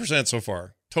 1,000% so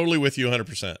far. Totally with you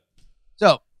 100%.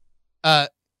 So, well,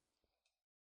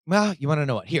 you want to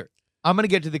know what? Here, I'm going to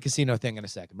get to the casino thing in a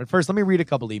second. But first, let me read a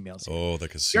couple emails here. Oh, the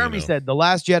casino. Jeremy said, The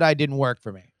Last Jedi didn't work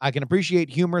for me. I can appreciate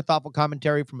humor, thoughtful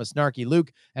commentary from a snarky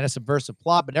Luke, and a subversive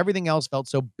plot, but everything else felt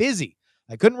so busy.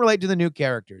 I couldn't relate to the new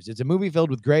characters. It's a movie filled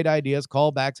with great ideas,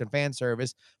 callbacks, and fan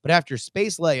service, but after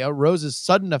Space Leia, Rose's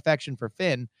sudden affection for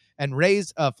Finn, and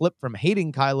Rey's flip from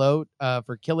hating Kylo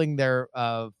for killing their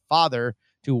father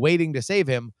to waiting to save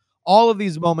him, all of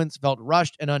these moments felt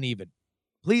rushed and uneven.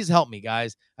 Please help me,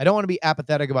 guys. I don't want to be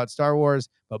apathetic about Star Wars,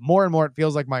 but more and more it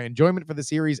feels like my enjoyment for the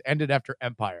series ended after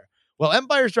Empire. Well,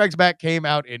 Empire Strikes Back came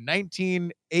out in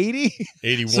 1980.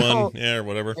 81, or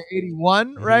whatever.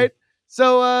 81, right?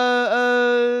 So,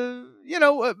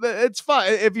 it's fun.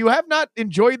 If you have not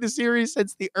enjoyed the series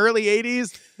since the early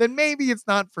 80s, then maybe it's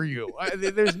not for you.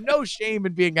 There's no shame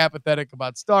in being apathetic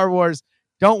about Star Wars.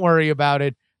 Don't worry about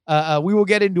it. We will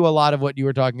get into a lot of what you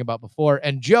were talking about before.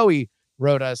 And Joey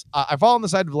wrote us, I fall on the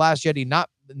side of The Last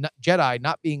Jedi,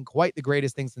 not being quite the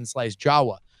greatest thing since Sliced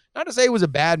Jawa. Not to say it was a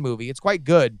bad movie. It's quite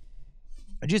good.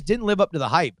 It just didn't live up to the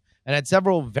hype and had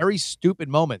several very stupid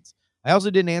moments. I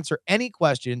also didn't answer any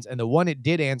questions, and the one it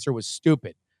did answer was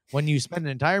stupid. When you spend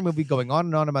an entire movie going on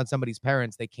and on about somebody's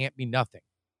parents, they can't be nothing.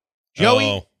 Joey,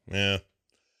 oh, yeah.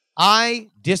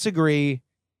 I disagree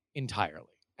entirely.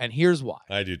 And here's why.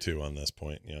 I do too on this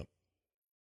point. Yep.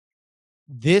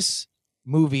 This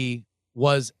movie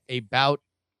was about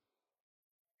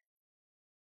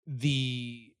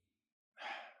the.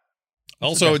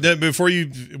 Also,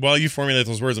 while you formulate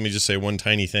those words, let me just say one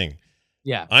tiny thing.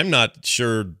 Yeah. I'm not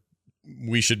sure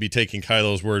we should be taking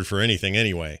Kylo's word for anything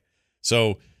anyway.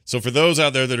 So for those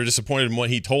out there that are disappointed in what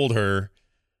he told her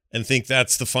and think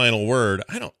that's the final word,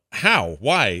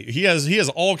 why? He has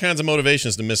all kinds of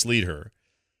motivations to mislead her.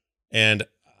 And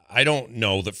I don't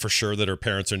know that for sure that her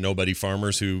parents are nobody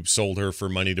farmers who sold her for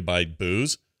money to buy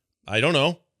booze. I don't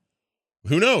know.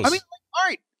 Who knows? I mean, all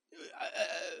right.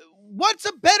 What's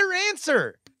a better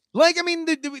answer? Like, I mean,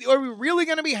 are we really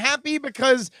going to be happy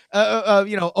because,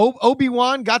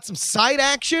 Obi-Wan got some side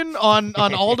action on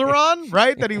Alderaan,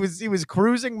 right? That he was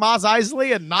cruising Mos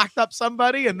Eisley and knocked up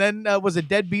somebody and then was a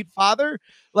deadbeat father?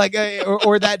 Like,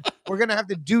 or that we're going to have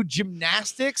to do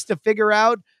gymnastics to figure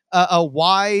out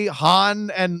why Han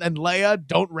and Leia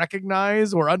don't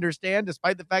recognize or understand,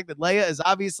 despite the fact that Leia is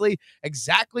obviously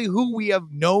exactly who we have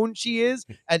known she is,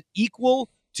 an equal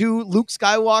to Luke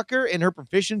Skywalker in her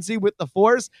proficiency with the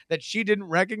Force that she didn't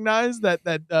recognize that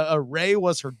Rey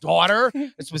was her daughter,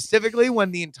 specifically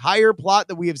when the entire plot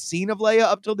that we have seen of Leia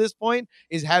up till this point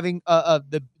is having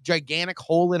the gigantic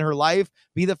hole in her life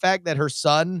be the fact that her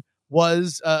son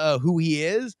was who he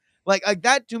is. Like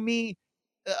that to me,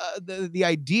 the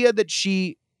idea that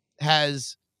she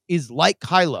is like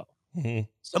Kylo,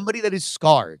 somebody that is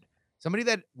scarred, somebody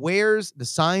that wears the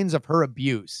signs of her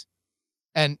abuse,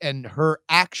 and her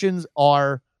actions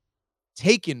are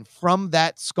taken from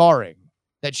that scarring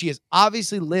that she has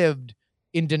obviously lived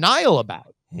in denial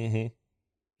about,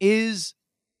 is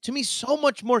to me so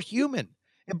much more human.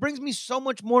 It brings me so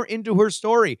much more into her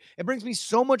story. It brings me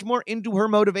so much more into her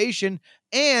motivation,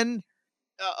 and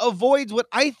avoids what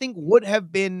I think would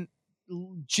have been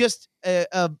just a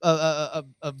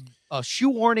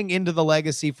shoehorning into the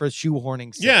legacy for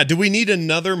shoehorning sake. Yeah, do we need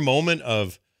another moment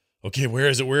of, okay, where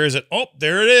is it? Where is it? Oh,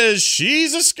 there it is.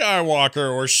 She's a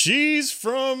Skywalker, or she's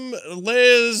from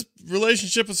Leia's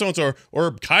relationship with so-and-so,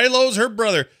 or Kylo's her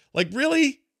brother. Like,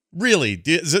 really? Really?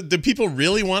 Do people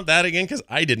really want that again? Because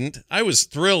I didn't. I was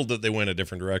thrilled that they went a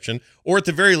different direction. Or at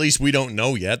the very least, we don't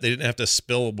know yet. They didn't have to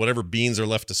spill whatever beans are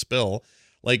left to spill.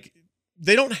 Like,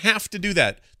 they don't have to do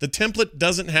that. The template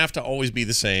doesn't have to always be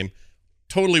the same.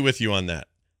 Totally with you on that.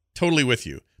 Totally with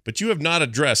you. But you have not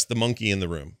addressed the monkey in the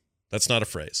room. That's not a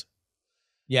phrase.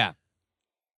 Yeah.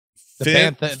 The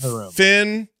bantha in the room.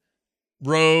 Finn,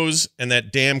 Rose, and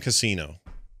that damn casino.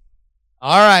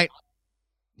 All right.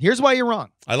 Here's why you're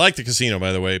wrong. I like the casino,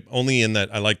 by the way, only in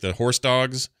that I like the horse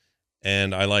dogs,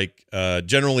 and I like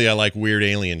generally I like weird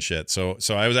alien shit. So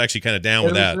I was actually kind of down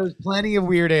with that. There's plenty of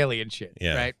weird alien shit.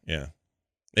 Yeah. Right. Yeah.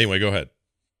 Anyway, go ahead.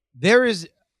 There is.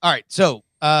 All right. So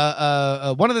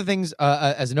one of the things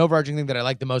as an overarching thing that I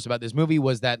liked the most about this movie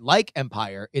was that, like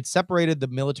Empire, it separated the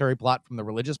military plot from the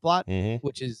religious plot,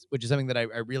 which is something that I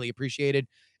really appreciated,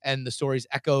 and the stories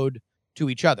echoed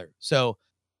to each other. So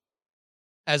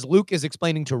as Luke is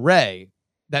explaining to Rey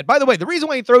that, by the way, the reason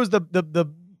why he throws the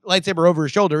lightsaber over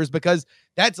his shoulder is because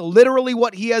that's literally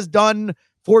what he has done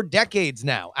for decades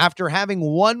now. After having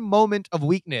one moment of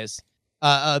weakness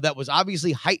that was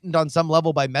obviously heightened on some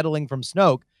level by meddling from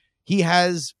Snoke, he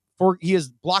has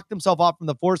blocked himself off from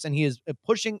the Force, and he is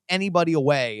pushing anybody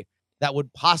away that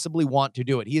would possibly want to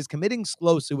do it. He is committing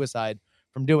slow suicide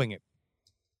from doing it.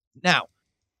 Now,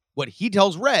 what he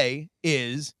tells Rey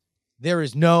is there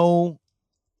is no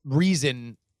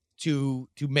reason to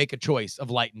make a choice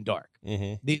of light and dark.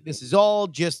 This is all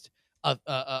just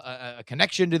a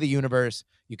connection to the universe.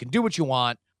 You can do what you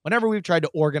want. Whenever we've tried to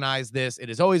organize this, it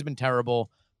has always been terrible.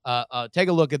 Take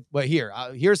a look at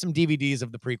here's some DVDs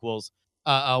of the prequels.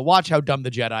 Watch how dumb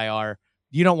the Jedi are.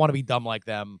 You don't want to be dumb like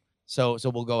them. So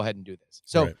we'll go ahead and do this.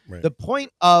 So right. The point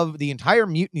of the entire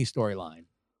mutiny storyline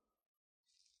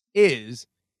is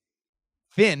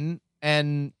Finn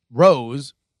and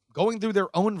Rose going through their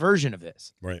own version of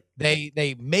this. Right.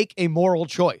 They make a moral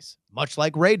choice, much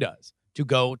like Rey does, to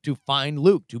go to find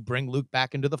Luke, to bring Luke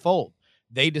back into the fold.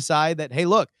 They decide that, hey,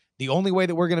 look, the only way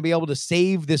that we're going to be able to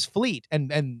save this fleet,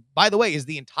 and by the way, is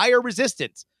the entire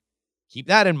resistance. Keep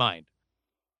that in mind.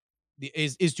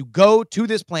 Is to go to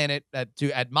this planet at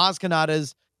Maz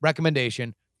Kanata's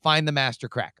recommendation, find the Master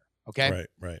Cracker. Okay.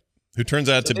 Right. Who turns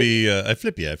out to be I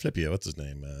flip you. What's his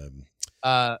name?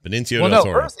 Benicio well, del no,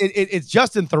 Toro. first it's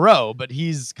Justin Theroux, but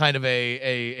he's kind of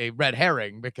a red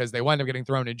herring because they wind up getting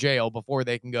thrown in jail before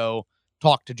they can go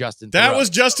talk to Justin Theroux. That was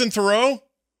Justin Theroux?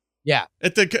 Yeah.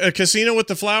 At the casino with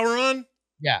the flower on?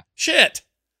 Yeah. Shit.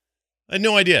 I had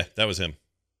no idea that was him.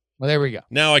 Well, there we go.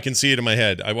 Now I can see it in my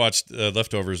head. I watched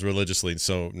Leftovers religiously,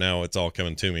 so now it's all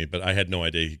coming to me, but I had no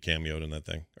idea he cameoed in that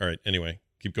thing. All right, anyway,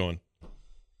 keep going.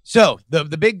 So the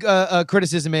big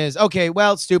criticism is, okay,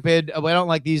 well, it's stupid. We don't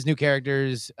like these new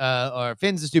characters. Or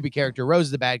Finn's a stupid character. Rose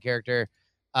is a bad character.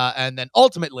 And then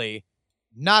ultimately,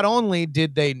 not only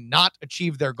did they not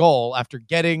achieve their goal after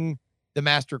getting the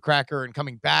Master Cracker and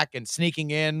coming back and sneaking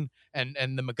in and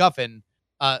the MacGuffin,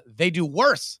 they do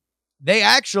worse. They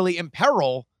actually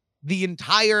imperil the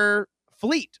entire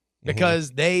fleet because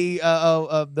the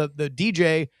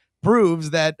DJ proves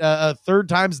that a third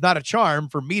time's not a charm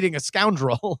for meeting a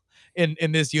scoundrel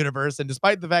in this universe. And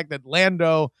despite the fact that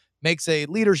Lando makes a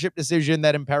leadership decision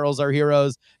that imperils our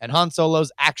heroes, and Han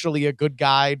Solo's actually a good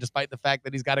guy, despite the fact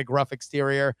that he's got a gruff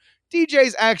exterior,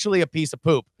 DJ's actually a piece of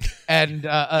poop and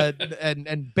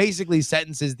basically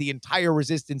sentences the entire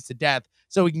resistance to death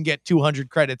so he can get 200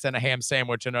 credits and a ham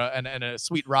sandwich and a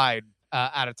sweet ride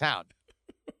out of town.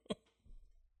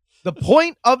 The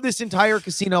point of this entire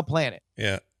casino planet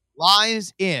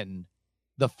lies in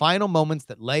the final moments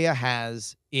that Leia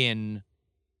has in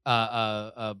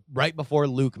right before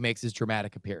Luke makes his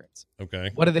dramatic appearance.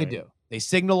 Okay. What do? They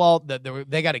signal all that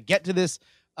they got to get to this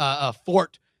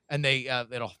fort, and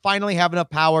it'll finally have enough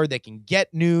power. They can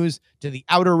get news to the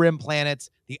Outer Rim planets.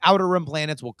 The Outer Rim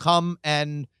planets will come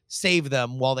and save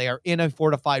them while they are in a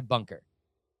fortified bunker.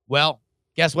 Well,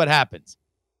 guess what happens?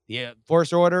 The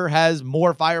Force Order has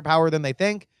more firepower than they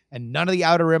think, and none of the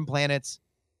Outer Rim planets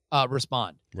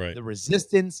respond. Right. The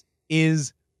resistance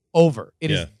is over.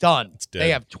 It is done. They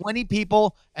have 20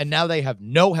 people, and now they have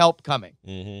no help coming.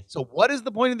 Mm-hmm. So what is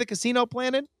the point of the casino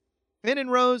planet? Finn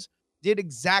and Rose did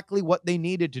exactly what they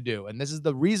needed to do. And this is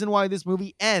the reason why this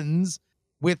movie ends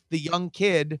with the young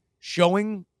kid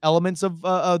showing elements of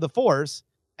the Force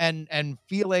and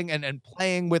feeling and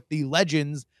playing with the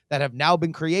legends that have now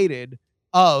been created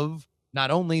of not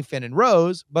only Finn and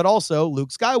Rose, but also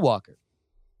Luke Skywalker.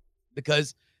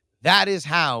 Because that is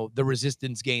how the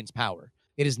Resistance gains power.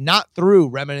 It is not through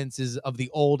reminiscences of the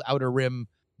old Outer Rim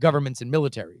governments and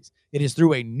militaries. It is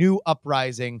through a new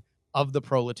uprising of the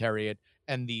proletariat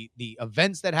and the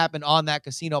events that happen on that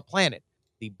casino planet.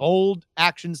 The bold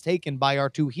actions taken by our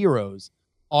two heroes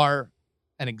are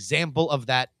an example of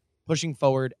that pushing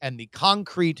forward, and the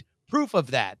concrete proof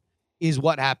of that is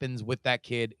what happens with that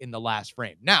kid in the last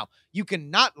frame. Now, you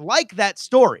cannot like that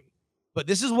story, but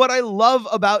this is what I love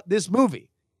about this movie,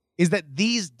 is that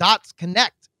these dots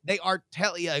connect. They are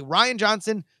telling, like Rian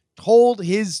Johnson told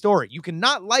his story. You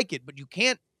cannot like it, but you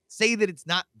can't say that it's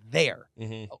not there.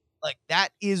 Mm-hmm. Like, that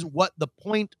is what the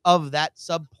point of that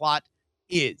subplot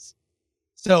is.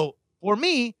 So for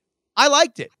me, I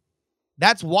liked it.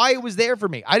 That's why it was there for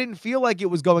me. I didn't feel like it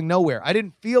was going nowhere. I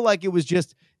didn't feel like it was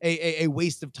just a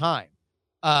waste of time.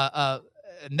 And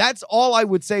that's all I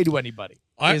would say to anybody.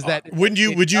 Is that would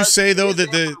you say though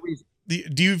that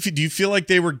do you feel like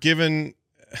they were given?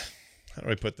 How do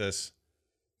I put this?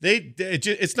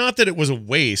 It's not that it was a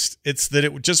waste. It's that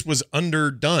it just was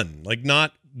underdone, like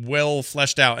not well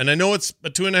fleshed out. And I know it's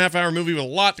a 2.5 hour movie with a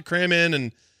lot to cram in,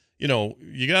 and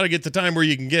you got to get the time where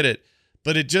you can get it.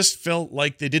 But it just felt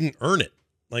like they didn't earn it.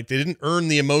 Like they didn't earn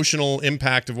the emotional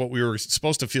impact of what we were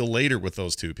supposed to feel later with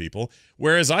those two people.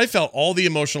 Whereas I felt all the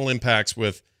emotional impacts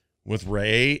with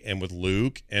Rey and with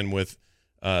Luke and with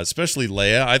especially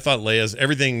Leia. I thought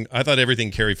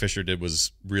everything Carrie Fisher did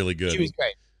was really good. She was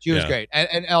great. She was great.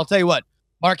 And I'll tell you what,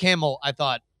 Mark Hamill, I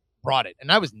thought, brought it.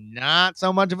 And I was not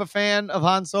so much of a fan of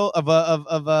Han Solo,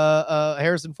 of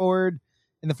Harrison Ford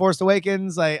in The Force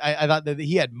Awakens. I thought that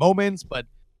he had moments, but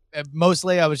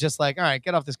mostly I was just like, all right,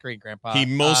 get off the screen, Grandpa. He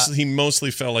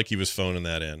mostly felt like he was phoning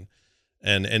that in.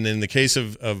 And in the case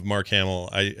of Mark Hamill,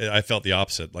 I felt the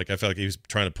opposite. Like I felt like he was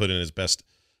trying to put in his best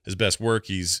work.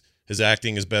 His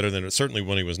acting is better than certainly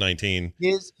when he was 19.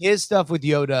 His stuff with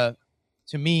Yoda,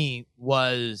 to me,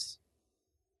 was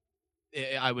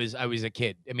I was a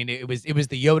kid. I mean, it was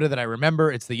the Yoda that I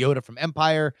remember. It's the Yoda from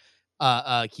Empire.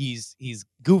 He's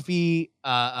goofy.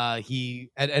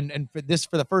 And for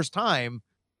the first time,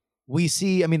 we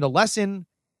see. I mean, the lesson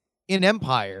in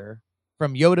Empire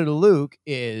from Yoda to Luke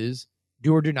is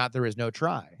do or do not. There is no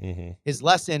try. Mm-hmm. His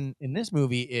lesson in this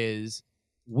movie is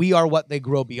we are what they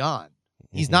grow beyond.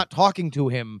 He's not talking to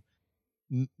him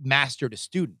master to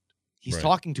student. He's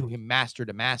talking to him master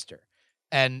to master.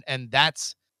 And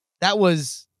that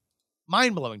was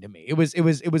mind-blowing to me. It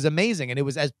was amazing, and it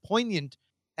was as poignant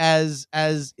as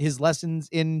his lessons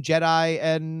in Jedi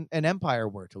and Empire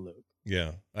were to Luke.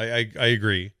 Yeah, I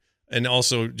agree. And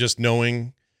also just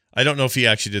knowing, I don't know if he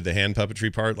actually did the hand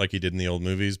puppetry part like he did in the old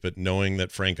movies, but knowing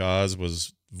that Frank Oz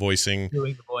was doing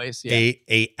the voice,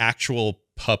 a actual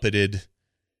puppeted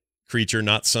creature,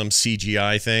 not some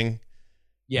CGI thing.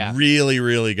 Yeah, really,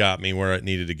 really got me where it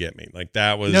needed to get me. Like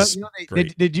that was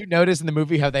great. Did you notice in the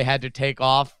movie how they had to take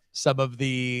off some of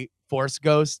the Force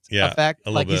Ghost effect?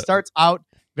 Like he starts out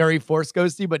very Force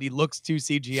ghosty, but he looks too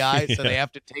CGI, so they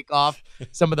have to take off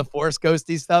some of the Force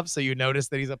ghosty stuff. So you notice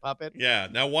that he's a puppet. Yeah.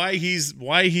 Now, why he's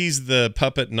the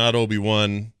puppet, not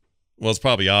Obi-Wan? Well, it's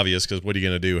probably obvious because what are you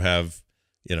going to do? Have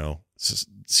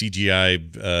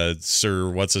CGI Sir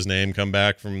what's his name come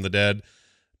back from the dead?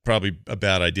 Probably a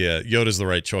bad idea. Yoda's the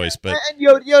right choice, but and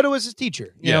Yoda was his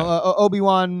teacher. You know,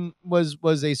 Obi-Wan was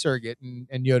a surrogate,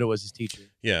 and Yoda was his teacher.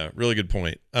 Yeah, really good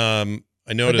point.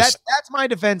 I noticed that's my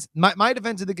defense. My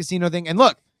defense of the casino thing. And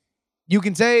look, you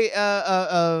can say,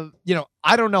 I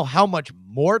don't know how much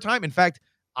more time. In fact,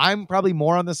 I'm probably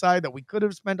more on the side that we could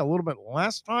have spent a little bit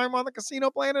less time on the casino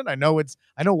planet. I know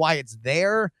why it's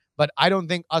there, but I don't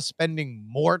think us spending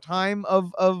more time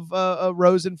of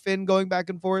Rose and Finn going back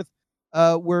and forth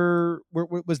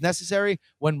was necessary.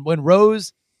 When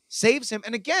Rose saves him,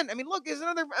 and again, I mean, look, there's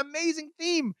another amazing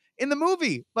theme in the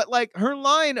movie. But like her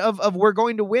line of we're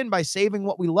going to win by saving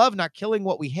what we love, not killing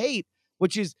what we hate,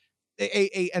 which is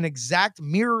an exact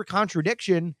mirror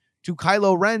contradiction to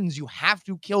Kylo Ren's "you have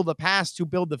to kill the past to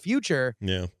build the future."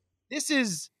 Yeah. This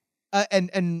is a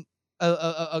yin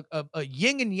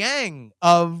and yang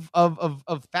of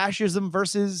fascism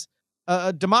versus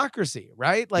democracy,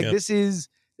 right? Like Yep. this is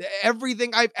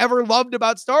everything I've ever loved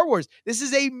about Star Wars. This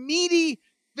is a meaty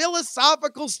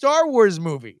philosophical Star Wars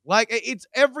movie. Like it's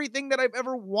everything that I've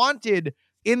ever wanted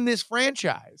in this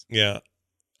franchise. Yeah.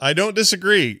 I don't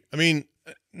disagree. I mean,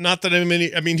 not that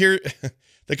here,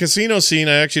 the casino scene,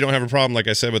 I actually don't have a problem, like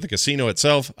I said, with the casino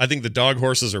itself. I think the dog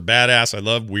horses are badass. I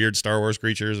love weird Star Wars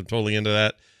creatures. I'm totally into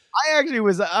that. I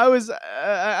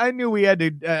knew we had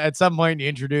to at some point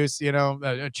introduce,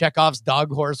 Chekhov's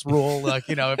dog horse rule. Like,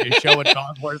 if you show a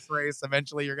dog horse race,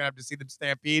 eventually you're gonna have to see them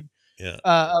stampede. Yeah.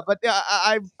 But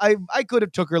I could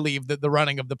have took or leave the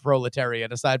running of the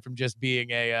proletariat, aside from just being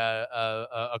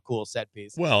a cool set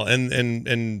piece. Well,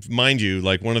 and mind you,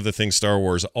 like one of the things Star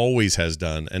Wars always has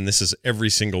done, and this is every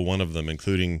single one of them,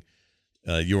 including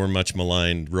your much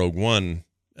maligned Rogue One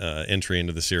entry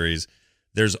into the series.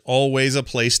 There's always a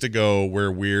place to go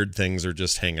where weird things are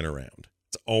just hanging around.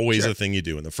 It's always a thing you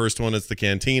do. In the first one, it's the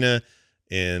cantina.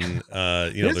 In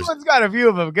this one's got a few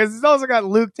of them because it's also got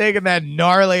Luke taking that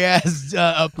gnarly ass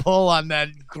pull on that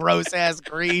gross ass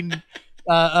green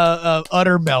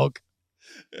udder milk.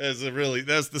 That's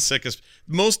the sickest,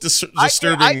 most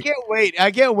disturbing. I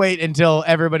can't wait until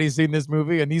everybody's seen this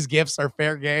movie and these gifts are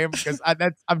fair game, because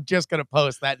I'm just gonna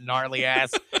post that gnarly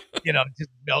ass, just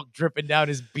milk dripping down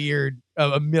his beard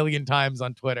a million times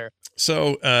on Twitter.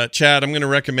 So, Chad, I'm going to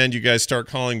recommend you guys start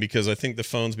calling because I think the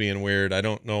phone's being weird. I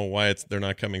don't know why they're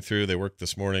not coming through. They worked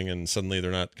this morning and suddenly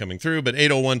they're not coming through. But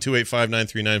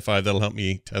 801-285-9395, that'll help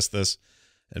me test this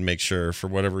and make sure, for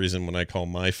whatever reason, when I call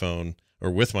my phone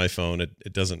or with my phone,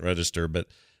 it doesn't register. But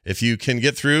if you can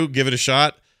get through, give it a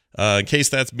shot. In case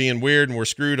that's being weird and we're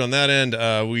screwed on that end,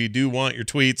 we do want your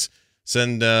tweets.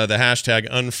 Send the hashtag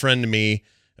unfriendme.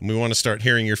 And we want to start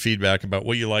hearing your feedback about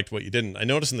what you liked, what you didn't. I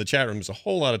noticed in the chat room there's a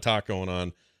whole lot of talk going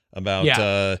on about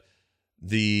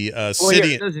the city.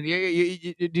 Here, listen,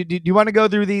 do you want to go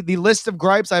through the list of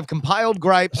gripes? I've compiled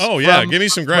gripes. Oh, yeah. Give me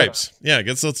some gripes. Yeah,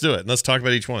 let's do it. Let's talk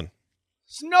about each one.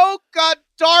 Snoke got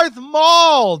Darth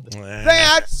Mauled. They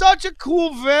had such a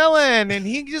cool villain, and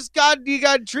he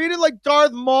got treated like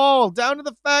Darth Maul, down to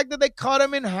the fact that they cut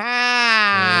him in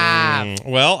half.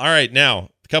 Well, all right. Now,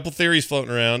 a couple theories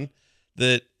floating around.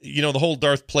 That the whole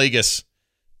Darth Plagueis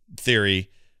theory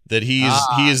that he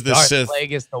is the Darth Sith,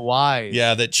 Plagueis the Wise,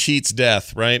 that cheats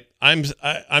death, right? I'm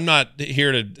not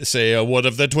here to say what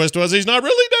if the twist was he's not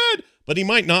really dead, but he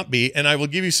might not be, and I will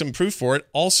give you some proof for it.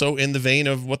 Also, in the vein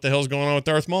of what the hell's going on with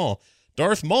Darth Maul,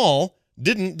 Darth Maul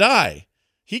didn't die;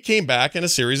 he came back in a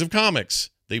series of comics.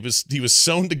 He was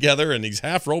sewn together, and he's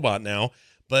half robot now.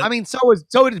 But I mean, so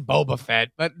did Boba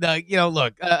Fett. But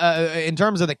look, in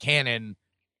terms of the canon.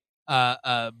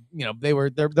 They're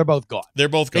both gone. They're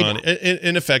both gone.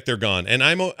 In effect, they're gone. And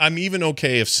I'm even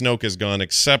okay if Snoke is gone,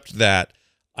 except that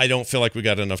I don't feel like we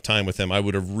got enough time with him. I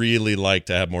would have really liked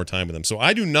to have more time with him. So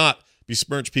I do not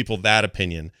besmirch people that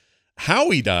opinion. How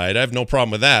he died, I have no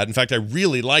problem with that. In fact, I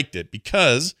really liked it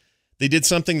because they did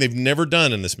something they've never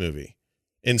done in this movie,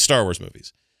 in Star Wars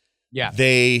movies. Yeah.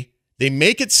 They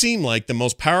make it seem like the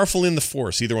most powerful in the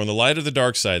Force, either on the light or the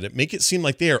dark side, that make it seem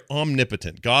like they are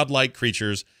omnipotent, godlike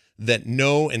creatures that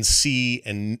know and see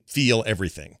and feel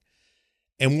everything.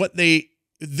 And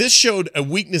this showed a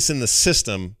weakness in the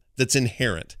system that's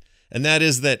inherent. And that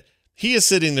is that he is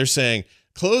sitting there saying,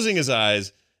 closing his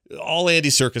eyes, all Andy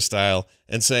Serkis style,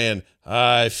 and saying,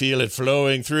 I feel it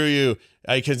flowing through you.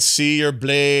 I can see your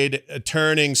blade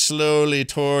turning slowly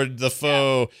toward the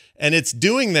foe. And it's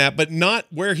doing that, but not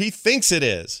where he thinks it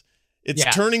is. It's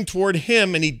turning toward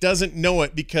him, and he doesn't know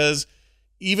it because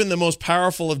even the most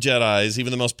powerful of Jedis,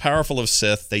 even the most powerful of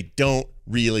Sith, they don't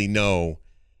really know.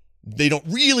 They don't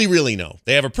really know.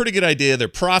 They have a pretty good idea. They're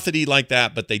prophet-y like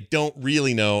that, but they don't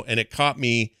really know. And it caught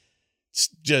me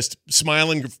just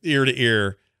smiling ear to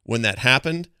ear when that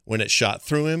happened, when it shot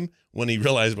through him, when he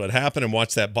realized what happened and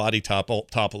watched that body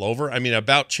topple over. I mean, I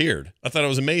about cheered. I thought it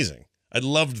was amazing. I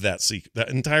loved that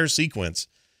entire sequence.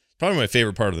 Probably my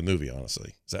favorite part of the movie,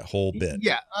 honestly, is that whole bit.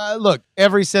 Yeah, look,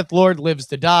 every Sith Lord lives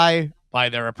to die by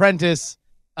their apprentice.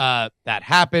 That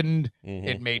happened. Mm-hmm.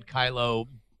 It made Kylo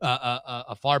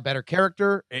a far better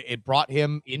character. It brought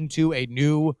him into a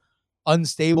new,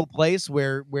 unstable place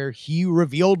where he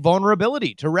revealed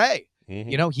vulnerability to Rey.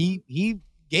 Mm-hmm. He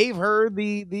gave her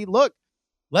the look.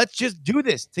 Let's just do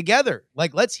this together.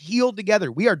 Like, let's heal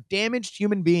together. We are damaged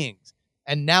human beings,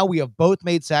 And now we have both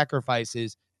made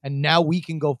sacrifices, and now we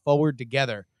can go forward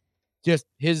together. Just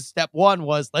his step one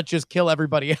was, let's just kill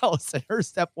everybody else. And her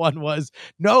step one was,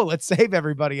 no, let's save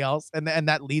everybody else. And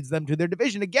that leads them to their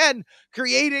division. Again,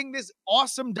 creating this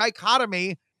awesome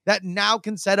dichotomy that now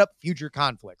can set up future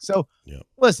conflicts. So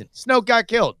listen, Snoke got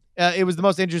killed. It was the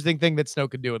most interesting thing that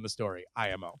Snoke could do in the story.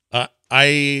 IMO.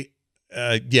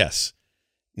 Yes.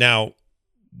 Now,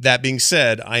 that being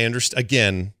said, I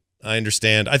understand.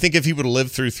 I think if he would have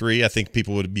lived through 3, I think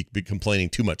people would be complaining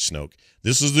too much Snoke.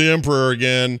 This is the Emperor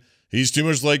again. He's too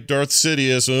much like Darth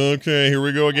Sidious. Okay, here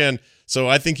we go again. So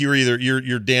I think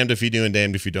you're damned if you do and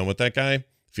damned if you don't with that guy.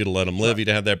 If you'd have let him live, you'd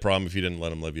have that problem. If you didn't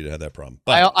let him live, you'd have that problem.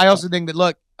 But I also think that,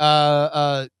 look,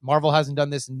 Marvel hasn't done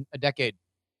this in a decade.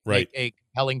 Right. A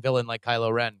compelling villain like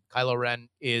Kylo Ren. Kylo Ren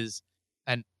is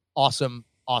an awesome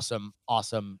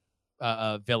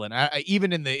villain.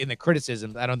 Even in the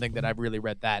criticisms, I don't think that I've really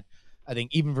read that. I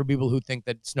think even for people who think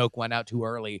that Snoke went out too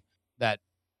early, that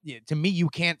to me, you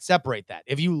can't separate that.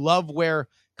 If you love where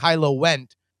Kylo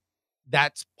went,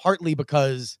 that's partly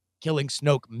because killing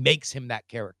Snoke makes him that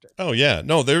character. Oh yeah,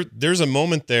 no, there's a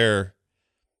moment there.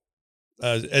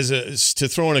 To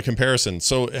throw in a comparison,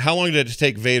 so how long did it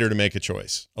take Vader to make a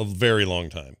choice? A very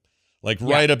long time.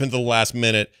 Right up into the last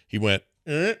minute, he went,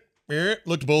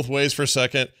 looked both ways for a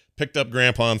second, picked up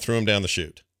Grandpa and threw him down the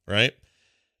chute, right?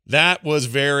 That was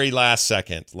very last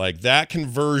second. That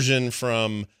conversion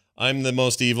from I'm the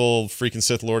most evil freaking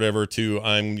Sith Lord ever to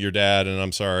I'm your dad and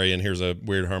I'm sorry and here's a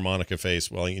weird harmonica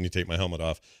face while you need to take my helmet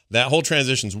off. That whole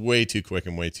transition's way too quick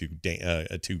and way too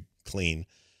clean.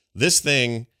 This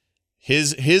thing,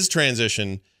 his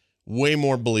transition, way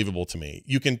more believable to me.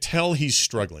 You can tell he's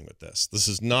struggling with this.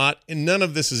 None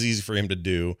of this is easy for him to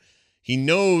do. He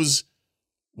knows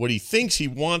what he thinks he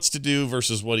wants to do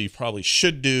versus what he probably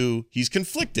should do. He's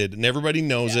conflicted, and everybody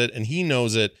knows it, and he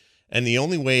knows it. And the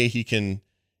only way he can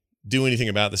do anything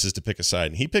about this is to pick a side,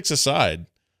 and he picks a side.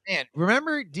 Man,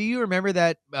 do you remember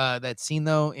that scene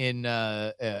though in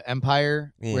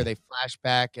Empire where they flash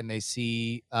back and they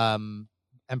see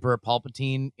Emperor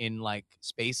Palpatine in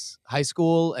space high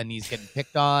school, and he's getting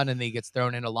picked on, and he gets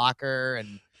thrown in a locker,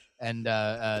 and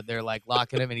they're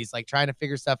locking him, and he's trying to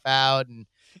figure stuff out, and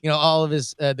all of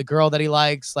his the girl that he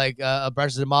likes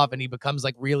brushes him off, and he becomes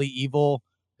really evil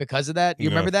because of that. You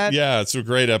remember that? Yeah, it's a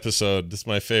great episode. It's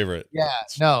my favorite. Yeah,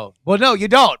 no. Well, no, you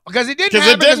don't, because it didn't.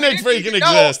 Because it didn't freaking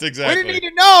exist. Exactly. We didn't need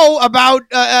to know about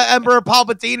Emperor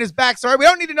Palpatine, his backstory. We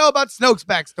don't need to know about Snoke's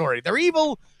backstory. They're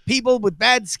evil people with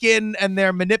bad skin, and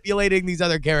they're manipulating these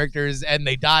other characters, and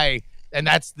they die. And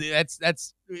that's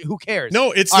who cares?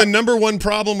 No, it's the number one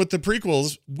problem with the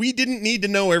prequels. We didn't need to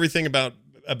know everything about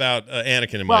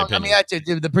Anakin, in my opinion. I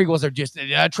mean, the prequels are just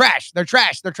trash. They're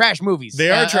trash. They're trash movies. They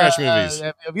are trash movies.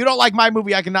 If you don't like my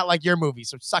movie, I cannot like your movie.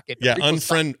 So suck it. Yeah,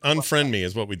 unfriend me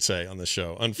is what we'd say on the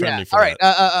show. Unfriend me for all right.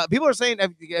 that. People are saying,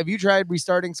 have you tried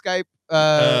restarting Skype?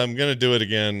 I'm gonna do it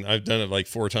again. I've done it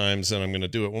 4 times, and I'm gonna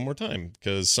do it one more time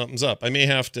because something's up. I may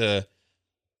have to.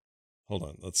 Hold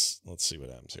on. Let's see what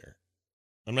happens here.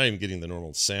 I'm not even getting the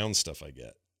normal sound stuff I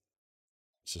get.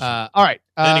 All right.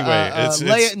 Anyway, it's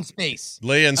Leia in space.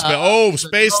 Leia in space.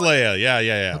 Space Leia.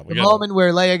 Yeah. The moment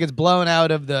where Leia gets blown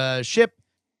out of the ship,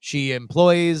 she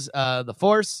employs the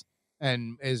Force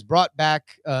and is brought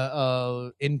back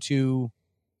into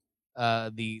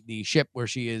the ship where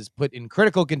she is put in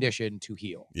critical condition to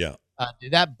heal. Yeah.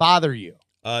 Did that bother you?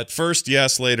 At first,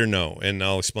 yes. Later, no. And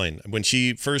I'll explain. When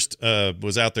she first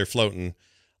was out there floating,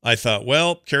 I thought,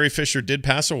 well, Carrie Fisher did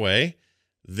pass away.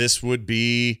 This would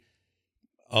be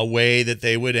a way that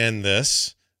they would end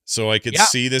this, so I could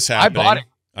see this happening. I bought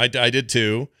it. I did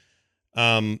too.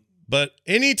 But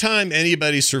anytime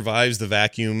anybody survives the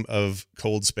vacuum of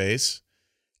cold space,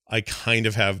 I kind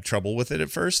of have trouble with it at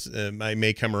first. I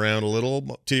may come around a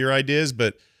little to your ideas,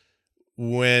 but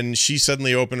when she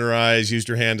suddenly opened her eyes, used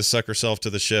her hand to suck herself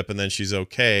to the ship, and then she's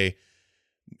okay,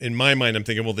 in my mind, I'm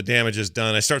thinking, well, the damage is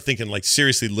done. I start thinking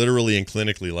seriously, literally and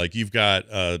clinically, you've got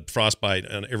frostbite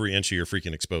on every inch of your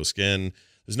freaking exposed skin.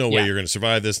 There's no way you're going to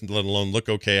survive this, let alone look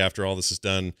okay after all this is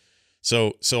done.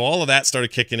 So all of that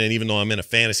started kicking in. Even though I'm in a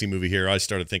fantasy movie here, I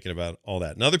started thinking about all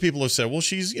that. And other people have said, well,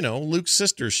 she's, Luke's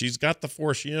sister. She's got the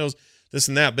Force. She knows this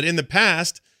and that. But in the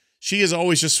past, she has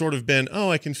always just sort of been, oh,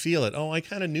 I can feel it. Oh, I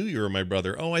kind of knew you were my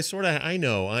brother. Oh, I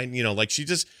know. She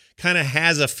just kind of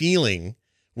has a feeling,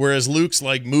 whereas Luke's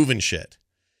moving shit.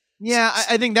 Yeah,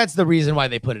 I think that's the reason why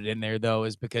they put it in there, though,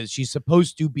 is because she's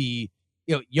supposed to be,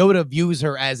 Yoda views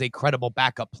her as a credible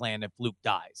backup plan if Luke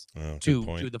dies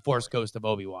to the Force Ghost of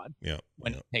Obi-Wan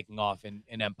when taking off in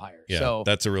Empire. Yeah, so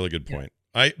that's a really good point.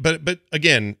 But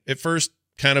again, at first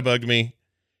kind of bugged me.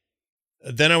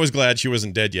 Then I was glad she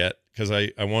wasn't dead yet because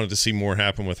I wanted to see more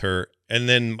happen with her. And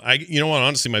then you know what?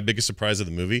 Honestly, my biggest surprise of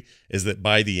the movie is that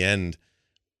by the end,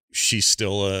 she's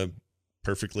still a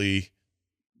perfectly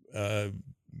big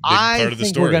part of the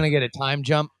story. We're gonna get a time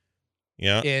jump.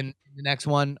 Yeah. In the next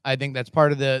one, I think that's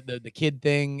part of the kid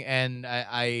thing. And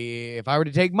if I were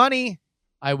to take money,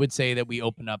 I would say that we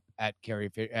open up at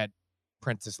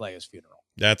Princess Leia's funeral.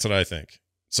 That's what I think.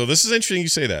 So this is interesting you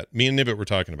say that. Me and Nibbit were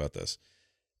talking about this.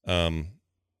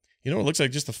 You know, it looks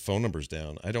like just the phone number's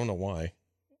down. I don't know why.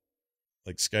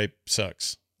 Like Skype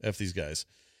sucks. F these guys.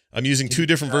 I'm using two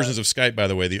different versions of Skype, by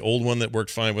the way. The old one that worked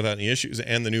fine without any issues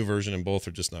and the new version, and both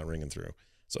are just not ringing through.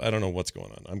 So I don't know what's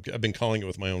going on. I've been calling it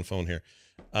with my own phone here.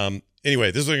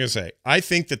 Anyway, this is what I'm going to say. I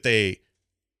think that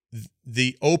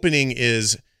the opening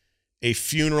is a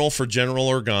funeral for General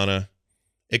Organa.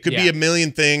 It could be a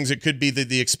million things. It could be that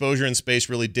the exposure in space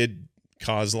really did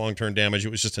cause long-term damage. It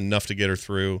was just enough to get her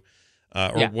through,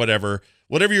 or whatever.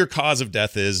 Whatever your cause of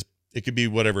death is, it could be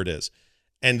whatever it is.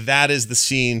 And that is the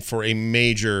scene for a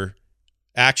major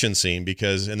action scene,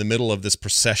 because in the middle of this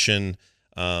procession,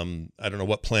 I don't know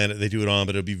what planet they do it on,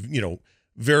 but it'll be,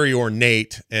 very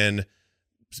ornate and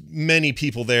many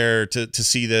people there to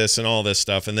see this and all this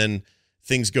stuff. And then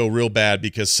things go real bad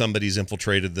because somebody's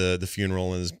infiltrated the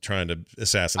funeral and is trying to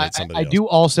assassinate somebody else. I do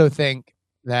also think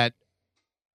that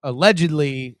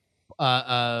allegedly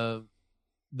the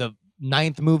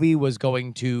ninth movie was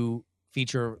going to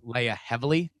feature Leia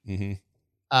heavily. Mm-hmm.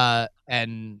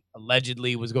 And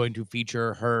allegedly was going to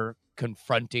feature her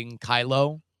confronting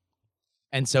Kylo.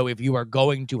 And so if you are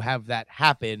going to have that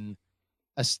happen,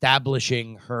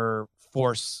 establishing her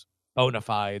Force bona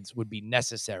fides would be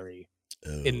necessary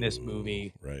in this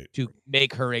movie to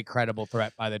make her a credible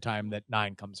threat by the time that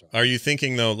 9 comes around. Are you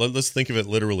thinking, though, let's think of it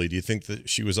literally. Do you think that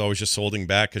she was always just holding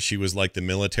back because she was like the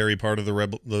military part of the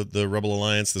Rebel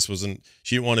Alliance?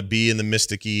 She didn't want to be in the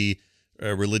mysticy,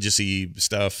 religious-y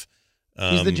stuff.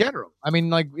 He's the general. I mean,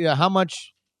 like, how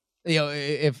much,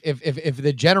 if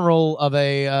the general of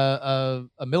a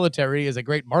military is a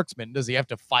great marksman, does he have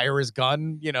to fire his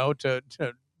gun, to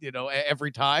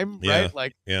every time, right?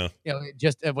 Like,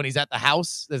 just when he's at the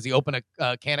house, does he open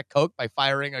a can of Coke by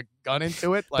firing a gun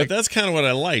into it? Like, but that's kind of what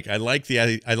I like. I like the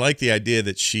idea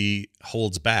that she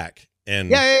holds back.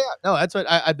 And no, that's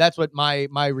what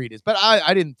my read is. But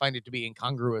I didn't find it to be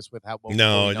incongruous with how.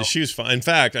 She was fine. In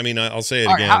fact, I mean, I'll say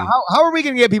it again. How are we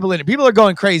going to get people in it? People are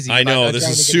going crazy. I know this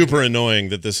is super annoying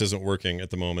that this isn't working at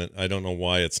the moment. I don't know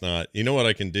why it's not. You know what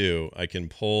I can do? I can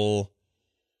pull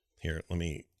here. Let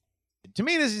me. To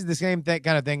me, this is the same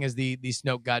kind of thing as the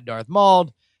Snoke got Darth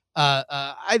Mauled.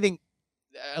 I think,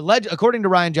 according to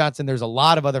Rian Johnson, there's a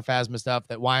lot of other Phasma stuff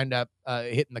that wind up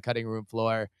hitting the cutting room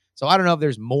floor. So I don't know if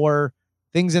there's more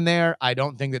things in there. I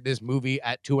don't think that this movie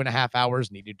at 2.5 hours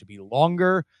needed to be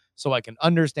longer. So I can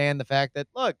understand the fact that,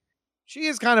 look, she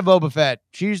is kind of Boba Fett.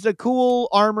 She's a cool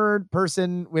armored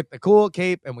person with a cool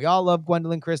cape. And we all love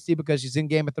Gwendolyn Christie because she's in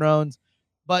Game of Thrones.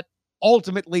 But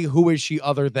ultimately, who is she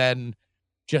other than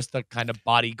just a kind of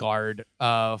bodyguard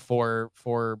for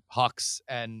Hux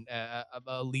and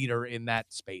a leader in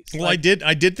that space? Well, I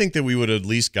did think that we would have at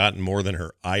least gotten more than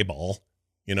her eyeball,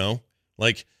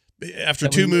 like after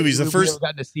two movies, the first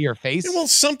gotten to see her face. Well,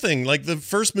 something like the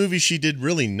first movie, she did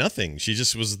really nothing. She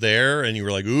just was there, and you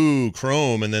were like, "Ooh,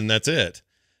 Chrome," and then that's it.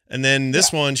 And then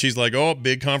this one, she's like, "Oh,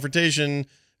 big confrontation."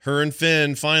 Her and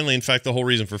Finn finally. In fact, the whole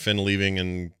reason for Finn leaving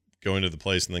and going to the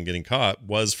place and then getting caught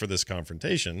was for this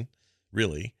confrontation,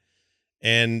 really.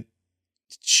 And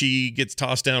she gets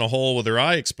tossed down a hole with her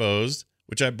eye exposed,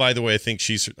 which by the way, I think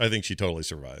she totally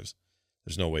survives.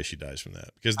 There's no way she dies from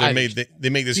that because they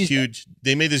made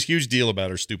this huge deal about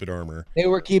her stupid armor. They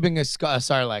were keeping a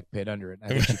Sarlacc pit under it. I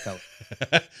think she fell.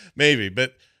 Maybe,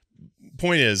 but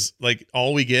point is, like,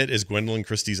 all we get is Gwendolyn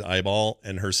Christie's eyeball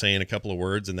and her saying a couple of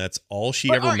words, and that's all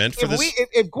she ever meant for this.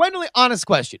 Honest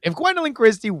question, if Gwendolyn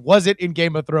Christie wasn't in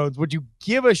Game of Thrones, would you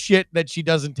give a shit that she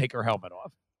doesn't take her helmet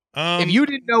off? If you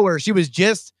didn't know her, she was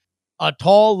just a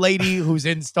tall lady who's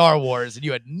in Star Wars, and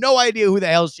you had no idea who the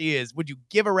hell she is, would you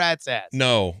give a rat's ass?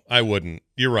 No, I wouldn't.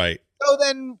 You're right. So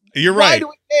then, you're why right. do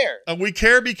we care? We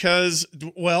care because,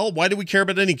 well, why do we care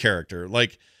about any character?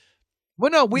 Like, well,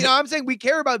 no, I'm saying we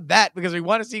care about that because we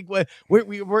want to see.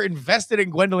 We're invested in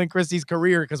Gwendolyn Christie's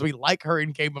career because we like her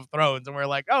in Game of Thrones, and we're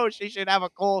like, oh, she should have a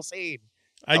cool scene.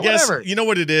 I guess whatever. You know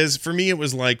what it is for me. It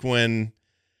was like when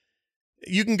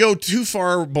you can go too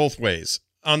far both ways.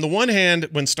 On the one hand,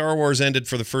 when Star Wars ended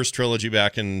for the first trilogy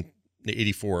back in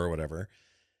 '84 or whatever,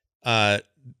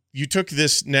 you took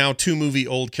this now 2-movie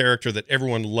old character that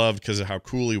everyone loved because of how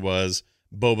cool he was,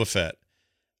 Boba Fett.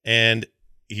 And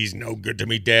he's no good to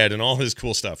me, Dad, and all his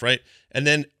cool stuff, right? And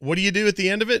then what do you do at the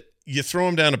end of it? You throw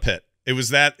him down a pit. It was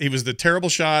the terrible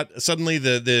shot. Suddenly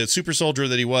the super soldier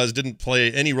that he was didn't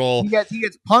play any role. He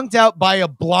gets punked out by a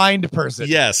blind person.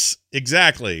 Yes,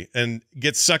 exactly. And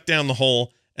gets sucked down the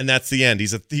hole, and that's the end.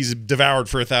 He's devoured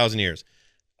for 1,000 years.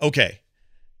 Okay.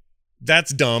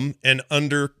 That's dumb and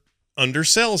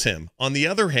undersells him. On the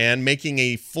other hand, making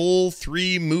a full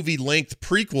 3-movie length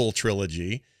prequel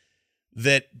trilogy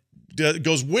that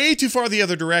goes way too far the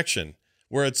other direction,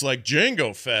 where it's like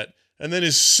Jango Fett, and then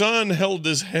his son held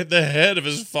the head of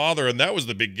his father, and that was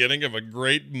the beginning of a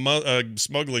great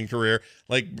smuggling career,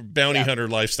 like bounty hunter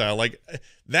lifestyle. Like,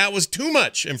 that was too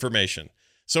much information.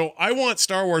 So I want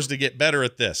Star Wars to get better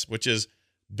at this, which is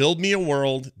build me a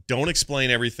world, don't explain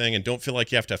everything, and don't feel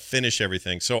like you have to finish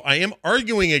everything. So I am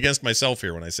arguing against myself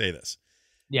here when I say this.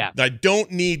 Yeah. I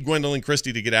don't need Gwendolyn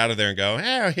Christie to get out of there and go,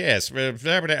 oh, yes. I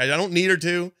don't need her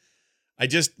to. I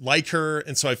just like her,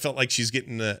 and so I felt like she's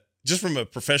getting just from a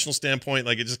professional standpoint,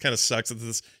 like it just kind of sucks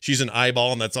that she's an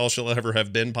eyeball and that's all she'll ever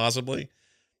have been, possibly.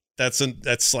 That's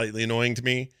slightly annoying to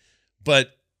me.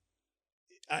 But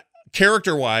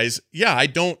character-wise, yeah, I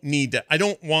don't need that. I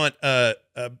don't want a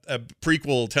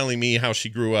prequel telling me how she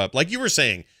grew up. Like you were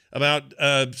saying about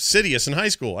Sidious in high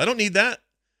school. I don't need that.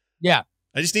 Yeah.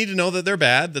 I just need to know that they're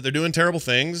bad, that they're doing terrible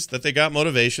things, that they got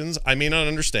motivations. I may not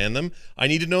understand them. I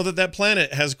need to know that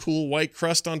planet has cool white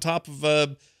crust on top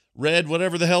of red,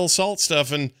 whatever the hell, salt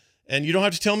stuff, and you don't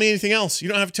have to tell me anything else. You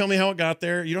don't have to tell me how it got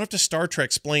there. You don't have to Star Trek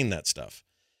explain that stuff.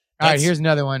 All right, here's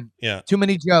another one. Yeah. Too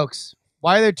many jokes.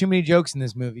 Why are there too many jokes in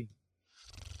this movie?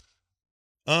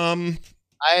 I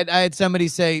had somebody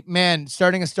say, man,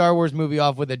 starting a Star Wars movie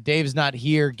off with a Dave's not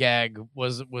here gag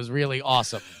was really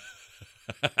awesome.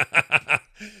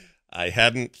 I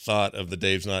hadn't thought of the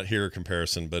Dave's not here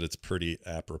comparison, but it's pretty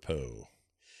apropos.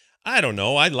 I don't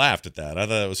know. I laughed at that. I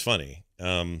thought it was funny.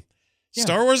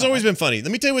 Star Wars has always been funny.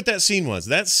 Let me tell you what that scene was.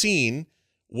 That scene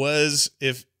was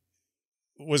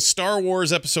Star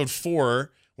Wars Episode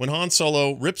 4 when Han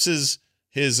Solo rips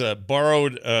his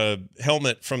borrowed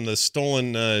helmet from the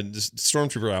stolen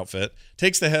stormtrooper outfit,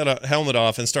 takes the helmet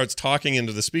off and starts talking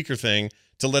into the speaker thing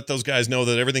to let those guys know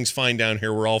that everything's fine down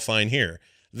here. We're all fine here.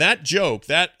 That joke,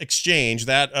 that exchange,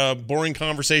 that boring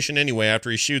conversation anyway after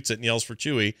he shoots it and yells for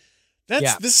Chewie,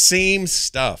 that's the same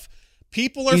stuff.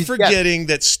 People are forgetting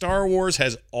that Star Wars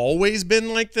has always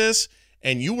been like this,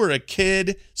 and you were a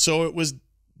kid, so it was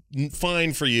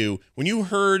fine for you. When you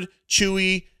heard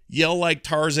Chewie yell like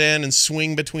Tarzan and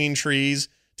swing between trees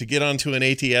to get onto an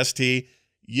AT-ST,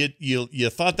 you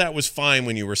thought that was fine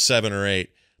when you were 7 or 8.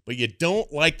 But you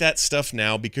don't like that stuff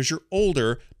now because you're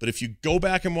older. But if you go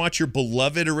back and watch your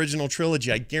beloved original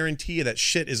trilogy, I guarantee you that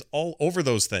shit is all over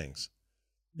those things.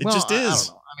 It just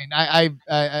is. I don't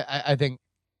know. I think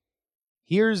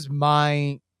here's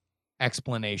my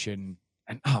explanation.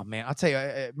 And oh man, I'll tell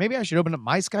you, maybe I should open up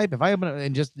my Skype. If I open it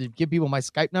and just give people my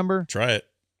Skype number, try it.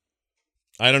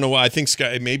 I don't know why. I think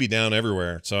Skype may be down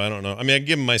everywhere, so I don't know. I mean, I can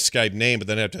give them my Skype name, but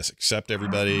then I have to accept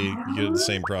everybody. You get the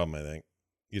same problem, I think.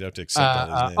 You'd have to accept all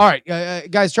those names. All right,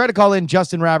 guys, try to call in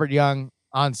Justin Robert Young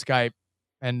on Skype,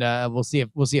 and we'll see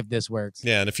if this works.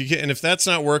 Yeah, and if that's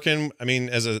not working, I mean,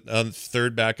 as a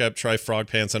third backup, try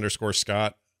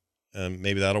frogpants_Scott.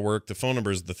 Maybe that'll work. The phone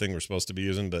number is the thing we're supposed to be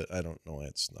using, but I don't know why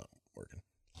it's not working.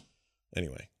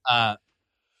 Anyway,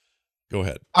 go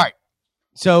ahead. All right.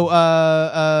 So,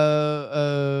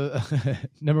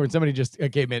 number one, somebody just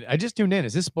came in. I just tuned in.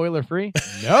 Is this spoiler free?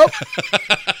 Nope.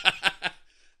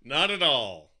 Not at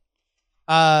all.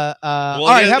 Well, all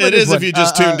right, it is if you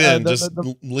just tuned in. Just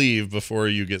leave before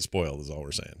you get spoiled, is all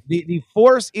we're saying. The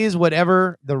Force is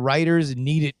whatever the writers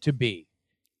need it to be.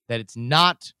 That it's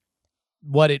not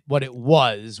what it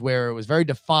was, where it was very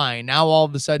defined. Now all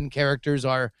of a sudden characters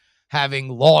are having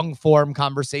long-form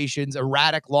conversations,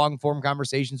 erratic long-form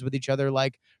conversations with each other,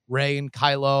 like Rey and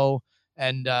Kylo,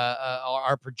 and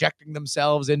are projecting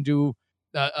themselves into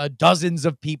dozens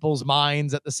of people's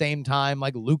minds at the same time,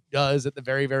 like Luke does at the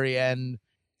very, very end.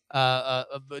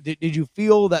 Did you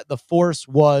feel that the Force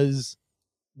was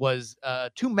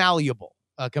too malleable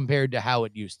compared to how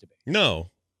it used to be?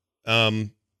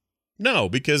 No,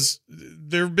 because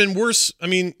there have been worse. I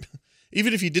mean,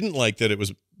 even if you didn't like that it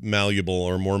was malleable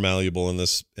or more malleable in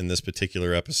this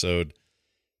particular episode,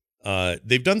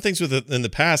 they've done things with it in the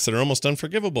past that are almost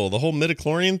unforgivable. The whole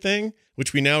midichlorian thing,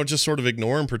 which we now just sort of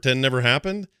ignore and pretend never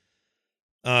happened.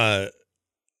 Well,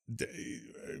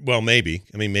 maybe.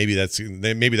 I mean, maybe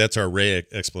that's our Rey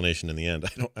explanation in the end.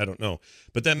 I don't know.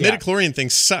 But that midichlorian thing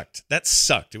sucked. That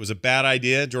sucked. It was a bad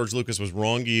idea. George Lucas was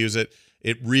wrong to use it.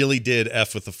 It really did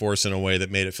F with the Force in a way that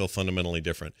made it feel fundamentally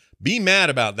different. Be mad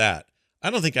about that. I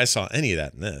don't think I saw any of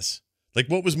that in this. Like,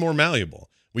 what was more malleable?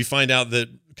 We find out that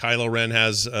Kylo Ren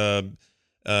has,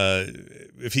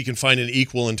 if he can find an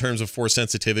equal in terms of force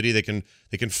sensitivity, they can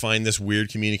find this weird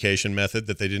communication method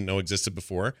that they didn't know existed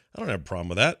before. I don't have a problem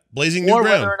with that. Blazing new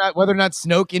ground. Whether or not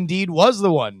Snoke indeed was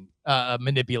the one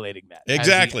manipulating that.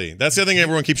 Exactly. That's the other thing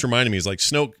everyone keeps reminding me is like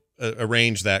Snoke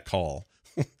arranged that call,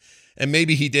 and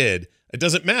maybe he did. It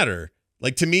doesn't matter.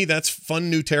 Like, to me, that's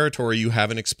fun new territory you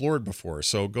haven't explored before.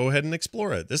 So go ahead and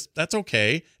explore it. That's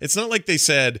okay. It's not like they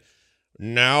said,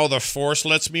 now the Force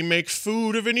lets me make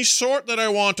food of any sort that I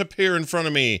want appear in front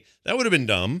of me. That would have been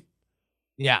dumb.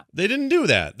 Yeah. They didn't do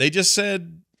that. They just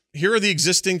said, here are the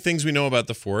existing things we know about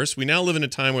the Force. We now live in a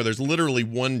time where there's literally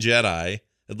one Jedi,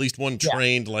 at least one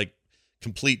trained, like,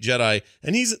 complete Jedi,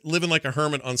 and he's living like a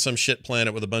hermit on some shit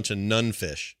planet with a bunch of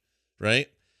nunfish, right?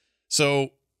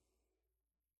 So...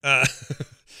 it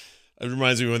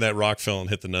reminds me when that rock fell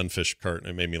and hit the nunfish cart, and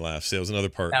it made me laugh. See, that was another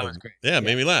part. That was great. Yeah, it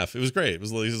made me laugh. It was great. It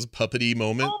was like this puppety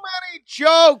moment. So many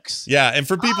jokes. Yeah, and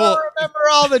for people, I remember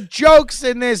all the jokes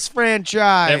in this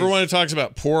franchise. Everyone who talks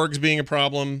about porgs being a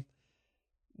problem,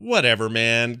 whatever,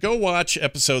 man. Go watch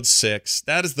episode 6.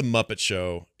 That is the Muppet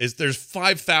Show. There's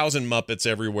 5,000 Muppets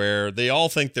everywhere. They all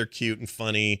think they're cute and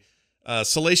funny.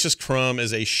 Salacious Crumb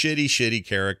is a shitty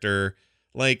character.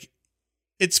 Like,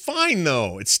 it's fine,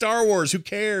 though. It's Star Wars. Who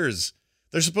cares?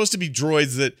 They're supposed to be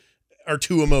droids that are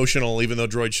too emotional, even though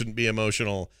droids shouldn't be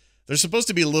emotional. They're supposed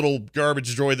to be a little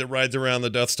garbage droid that rides around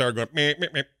the Death Star going, meh, meh,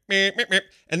 meh, meh, meh, meh.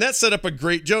 And that set up a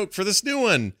great joke for this new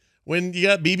one. When you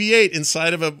got BB-8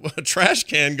 inside of a trash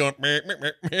can going, meh, meh,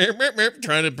 meh, meh, meh, meh,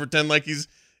 trying to pretend like he's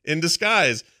in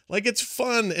disguise. Like, it's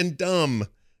fun and dumb.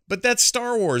 But that's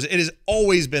Star Wars. It has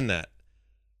always been that.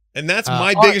 And that's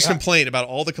my biggest complaint about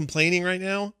all the complaining right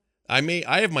now. I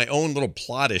have my own little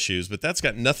plot issues, but that's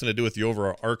got nothing to do with the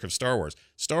overall arc of Star Wars.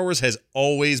 Star Wars has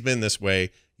always been this way.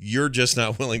 You're just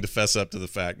not willing to fess up to the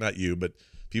fact, not you, but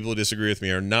people who disagree with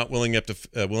me are not willing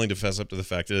to fess up to the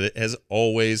fact that it has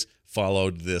always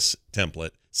followed this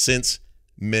template since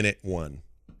minute one.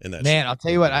 And that's I'll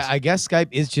tell you what, I guess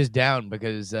Skype is just down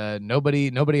because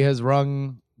nobody has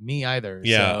rung me either.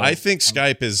 Yeah, so. I think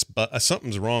Skype is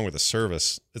something's wrong with the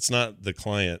service. It's not the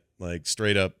client, like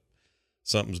straight up.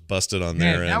 Something's busted on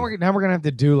there. Now we're gonna have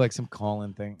to do like some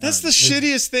call-in thing. That's the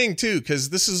shittiest thing too,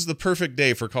 because this is the perfect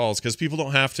day for calls because people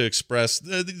don't have to express.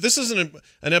 This isn't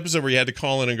an episode where you had to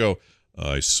call in and go,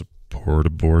 "I support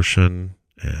abortion."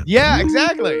 And yeah,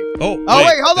 exactly. Oh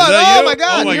wait, hold on. Oh my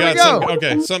god! Here we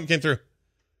go. Something came through.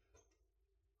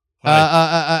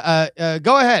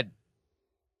 Go ahead.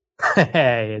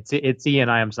 Hey, it's Ian.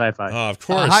 I am Sci-Fi. Oh, of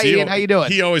course. Hi, Ian. How you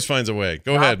doing? He always finds a way.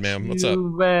 Go ahead, man. What's up?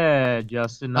 Too bad,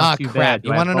 Justin. Not too crap. bad.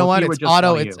 You want to know what? It's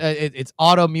auto. It's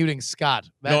auto muting Scott.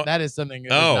 That is something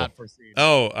that is not foreseen.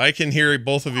 Oh, I can hear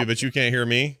both of you, but you can't hear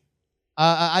me.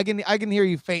 I can hear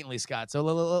you faintly, Scott. So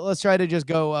let's try to just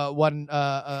go one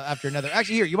after another.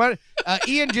 Actually, here you want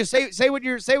Ian. Just say what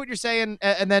you're saying,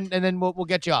 and then we'll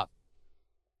get you off.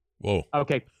 Whoa.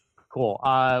 Okay. Cool.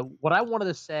 What I wanted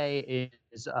to say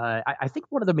is I think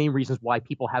one of the main reasons why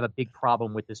people have a big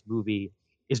problem with this movie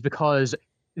is because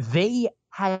they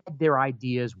had their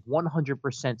ideas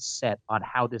 100% set on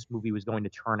how this movie was going to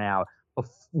turn out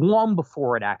long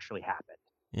before it actually happened.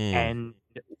 And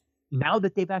now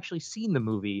that they've actually seen the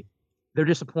movie, they're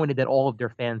disappointed that all of their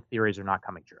fan theories are not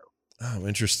coming true. Oh,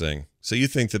 interesting. So you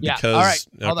think that because all right,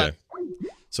 hold on.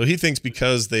 So he thinks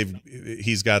because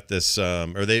he's got this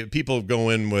people go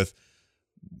in with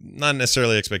not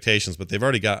necessarily expectations, but they've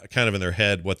already got kind of in their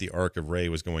head what the arc of Rey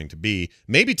was going to be.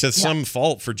 Maybe to some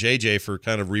fault for JJ for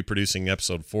kind of reproducing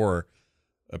episode 4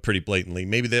 pretty blatantly.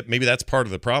 Maybe that's part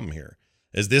of the problem here.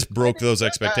 Is this broke those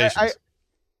expectations?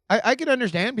 I can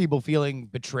understand people feeling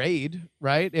betrayed,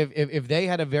 right? If they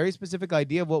had a very specific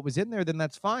idea of what was in there, then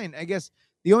that's fine. I guess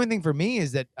the only thing for me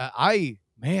is that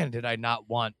did I not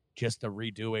want just a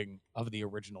redoing of the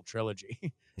original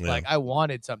trilogy. Like I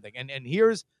wanted something. And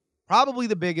here's probably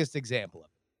the biggest example of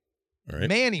it. All right.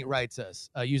 Manny writes us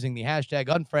using the hashtag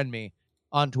unfriendme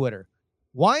on Twitter.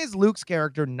 Why is Luke's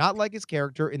character not like his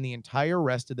character in the entire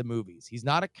rest of the movies? He's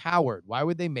not a coward. Why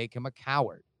would they make him a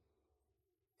coward?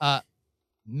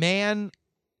 Man,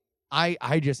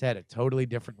 I just had a totally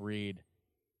different read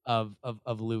of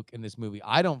Luke in this movie.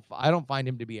 I don't find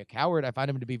him to be a coward. I find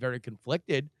him to be very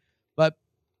conflicted, but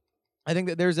I think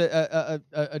that there's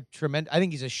a tremendous. I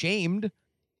think he's ashamed,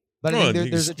 but I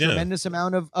think there's a tremendous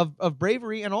amount of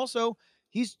bravery, and also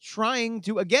he's trying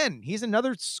to. Again, he's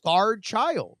another scarred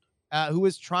child who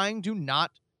is trying to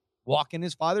not walk in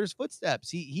his father's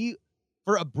footsteps. He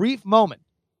for a brief moment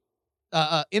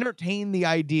entertained the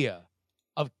idea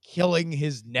of killing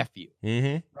his nephew,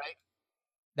 right?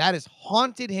 that has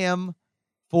haunted him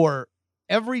for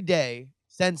every day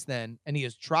since then, and he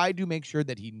has tried to make sure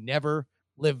that he never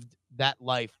lived that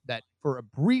life that for a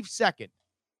brief second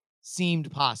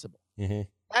seemed possible. Mm-hmm.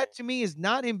 That to me is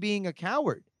not him being a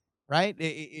coward, right?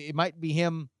 It might be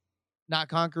him not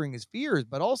conquering his fears,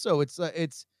 but also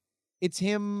it's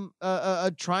him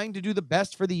trying to do the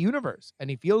best for the universe, and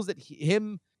he feels that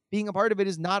him being a part of it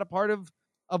is not a part of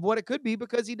what it could be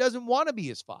because he doesn't want to be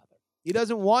his father. He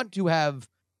doesn't want to have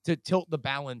to tilt the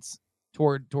balance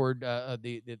toward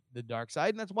the dark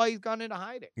side, and that's why he's gone into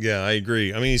hiding. Yeah, I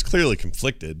agree. I mean, he's clearly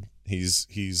conflicted. He's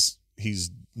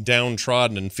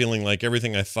downtrodden and feeling like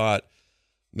everything I thought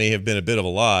may have been a bit of a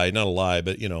lie. Not a lie,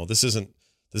 but this isn't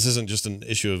just an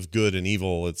issue of good and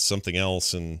evil. It's something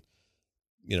else. And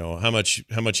how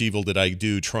much evil did I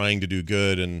do trying to do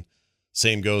good? And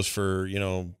same goes for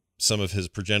some of his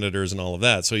progenitors and all of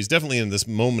that. So he's definitely in this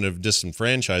moment of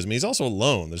disenfranchisement. He's also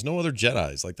alone. There's no other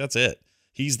Jedis. Like, that's it.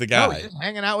 He's the guy. He's just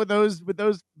hanging out with those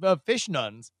fish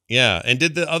nuns. Yeah, and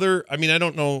did the other? I mean, I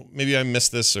don't know. Maybe I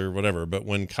missed this or whatever. But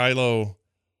when Kylo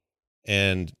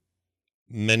and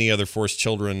many other Force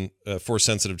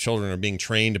sensitive children are being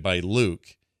trained by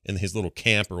Luke in his little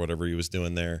camp or whatever he was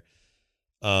doing there,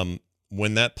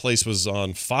 when that place was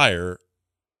on fire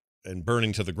and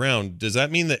burning to the ground, does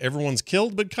that mean that everyone's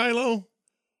killed but Kylo?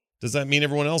 Does that mean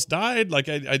everyone else died? Like,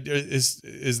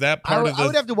 is that part of the? I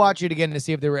would have to watch it again to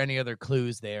see if there were any other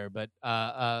clues there, but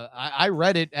I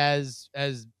read it as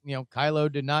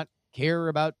Kylo did not care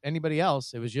about anybody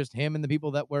else. It was just him and the people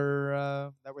that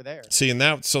were there. See, and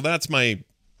that's my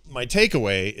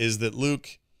takeaway is that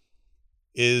Luke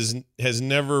has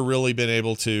never really been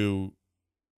able to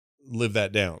live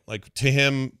that down. Like, to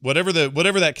him, whatever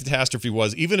that catastrophe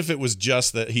was, even if it was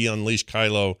just that he unleashed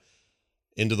Kylo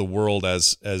into the world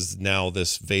as now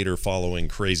this Vader following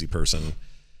crazy person,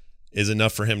 is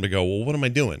enough for him to go, well, what am I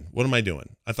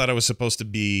doing? I thought I was supposed to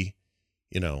be,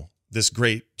 this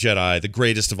great Jedi, the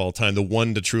greatest of all time, the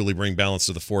one to truly bring balance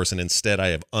to the Force, and instead I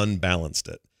have unbalanced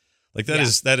it. Like, that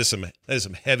is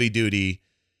some heavy duty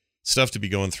stuff to be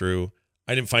going through.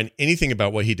 I didn't find anything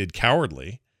about what he did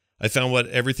cowardly. I found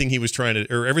everything he was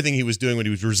doing when he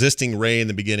was resisting Rey in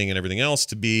the beginning and everything else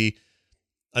to be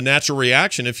a natural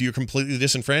reaction if you're completely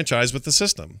disenfranchised with the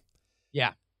system.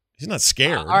 Yeah. He's not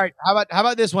scared. All right. How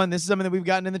about this one? This is something that we've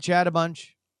gotten in the chat a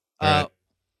bunch. Right.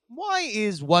 Why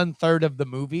is 1/3 of the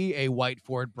movie a white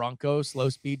Ford Bronco slow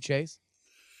speed chase?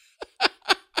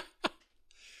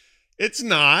 It's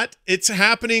not. It's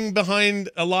happening behind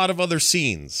a lot of other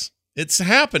scenes. It's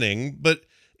happening, but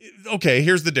okay,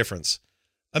 here's the difference.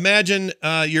 Imagine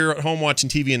you're at home watching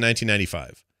TV in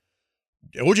 1995.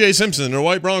 O.J. Simpson in a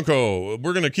white Bronco.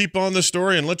 We're going to keep on this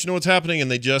story and let you know what's happening, and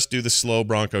they just do the slow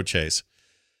Bronco chase.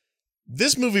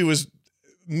 This movie was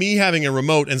me having a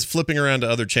remote and flipping around to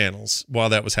other channels while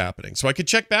that was happening. So I could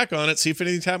check back on it, see if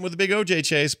anything's happened with the big O.J.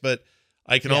 chase, but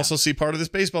I can also see part of this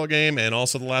baseball game and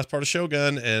also the last part of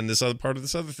Shogun and this other part of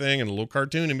this other thing and a little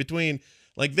cartoon in between.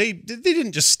 Like, they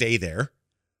didn't just stay there.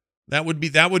 That would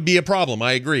be a problem.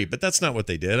 I agree, but that's not what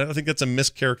they did. I don't think that's a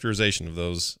mischaracterization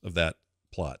of that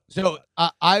plot. So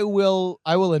I will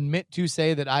admit to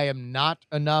say that I am not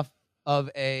enough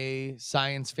of a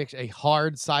science fiction, a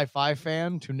hard sci-fi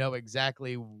fan to know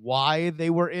exactly why they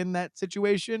were in that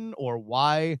situation or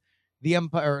why the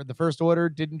Empire, the First Order,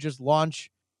 didn't just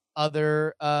launch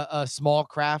other small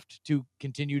craft to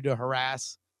continue to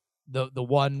harass the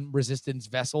one resistance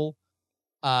vessel.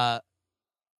 But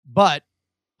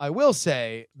I will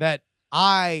say that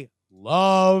I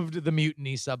loved the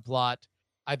mutiny subplot.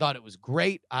 I thought it was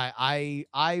great. I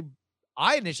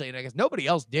initially, and I guess nobody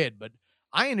else did, but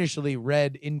I initially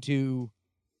read into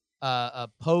a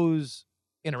Poe's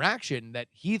interaction that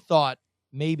he thought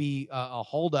maybe a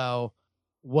Holdo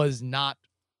was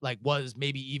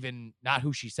maybe even not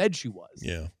who she said she was.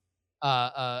 Yeah.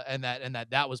 And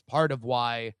that was part of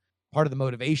the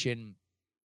motivation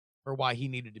for why he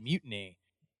needed to mutiny.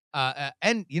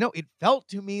 And it felt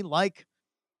to me like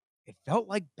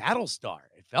Battlestar.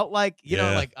 It felt like,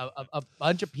 like a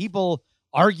bunch of people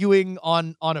arguing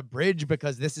on a bridge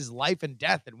because this is life and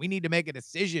death and we need to make a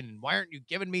decision. And why aren't you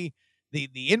giving me the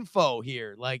info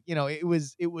here? Like, it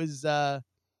was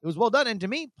well done. And to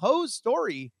me, Poe's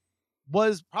story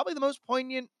was probably the most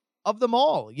poignant of them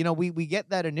all. We get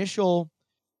that initial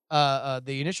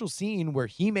the initial scene where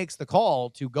he makes the call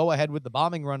to go ahead with the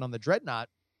bombing run on the Dreadnought,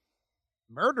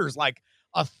 murders like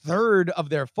a third of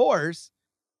their force,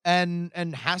 and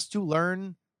has to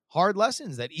learn hard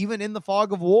lessons that even in the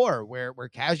fog of war, where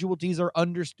casualties are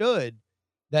understood,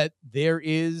 that there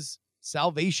is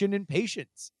salvation in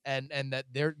patience, and that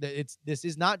this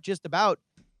is not just about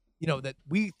that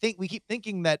we keep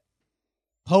thinking that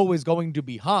Poe is going to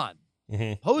be Han.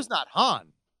 Poe's not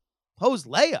Han. Poe's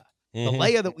Leia. The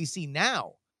Leia that we see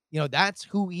now. That's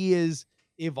who he is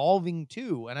evolving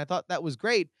to. And I thought that was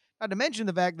great. Not to mention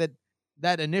the fact that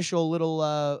that initial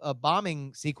little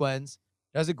bombing sequence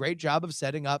does a great job of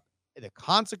setting up the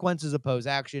consequences of Poe's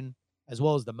action as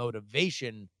well as the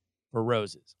motivation for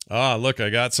Rose's. Ah, look, I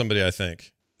got somebody, I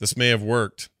think. This may have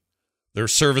worked. Their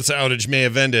service outage may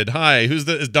have ended. Hi, is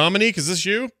Dominique? Is this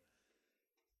you?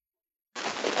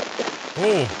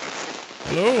 Oh,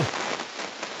 hello?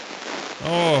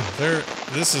 Oh,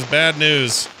 this is bad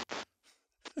news.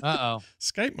 Uh-oh.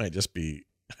 Skype might just be,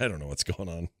 I don't know what's going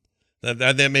on.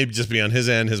 That may just be on his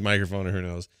end, his microphone, or who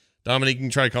knows. Dominique, you can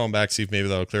try calling back, see if maybe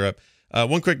that'll clear up.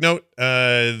 One quick note,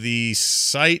 the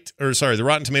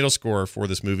Rotten Tomatoes score for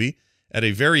this movie at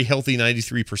a very healthy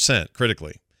 93%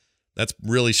 critically. That's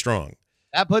really strong.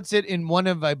 That puts it in one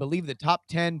of, I believe, the top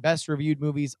 10 best reviewed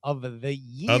movies of the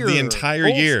year. Of the entire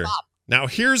year. Stop. Now,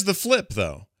 here's the flip,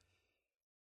 though.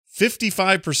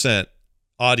 55%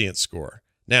 audience score.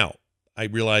 Now, I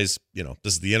realize,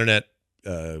 this is the internet,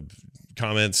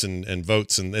 comments and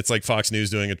votes, and it's like Fox News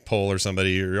doing a poll or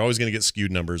somebody. You're always going to get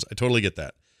skewed numbers. I totally get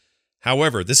that.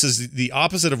 However, this is the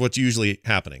opposite of what's usually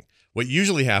happening. What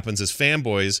usually happens is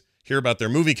fanboys hear about their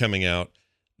movie coming out.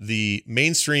 The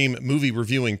mainstream movie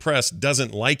reviewing press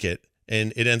doesn't like it,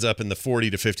 and it ends up in the 40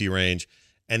 to 50 range.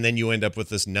 And then you end up with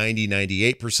this 90,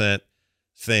 98%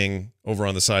 thing over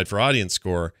on the side for audience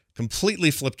score, completely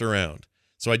flipped around.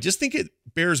 So I just think it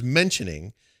bears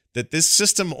mentioning that this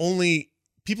system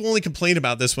people only complain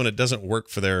about this when it doesn't work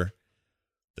for their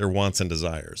wants and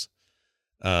desires.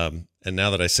 And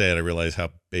now that I say it, I realize how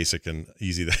basic and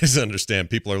easy that is to understand.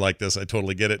 People are like this. I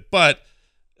totally get it. But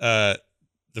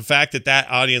the fact that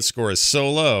audience score is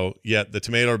so low, yet the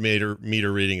tomato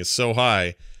meter reading is so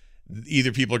high,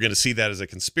 either people are going to see that as a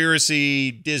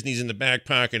conspiracy, Disney's in the back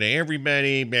pocket of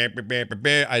everybody,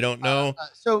 I don't know.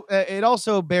 So it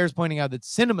also bears pointing out that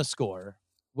CinemaScore,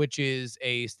 which is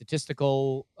a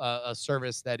statistical a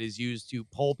service that is used to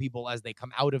poll people as they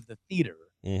come out of the theater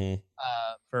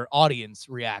for audience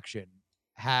reaction,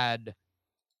 had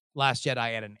Last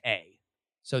Jedi at an A.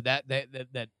 So that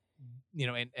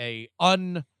in a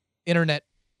un-internet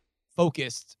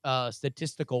focused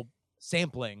statistical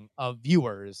sampling of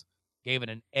viewers gave it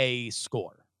an A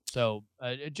score. So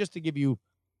just to give you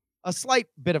a slight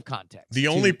bit of context. The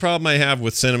only problem I have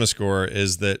with CinemaScore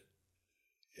is that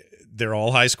they're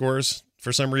all high scores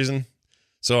for some reason.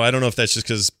 So I don't know if that's just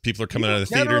because people are coming out of the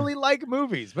theater. Generally like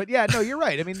movies, but yeah, no, you're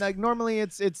right. I mean, like normally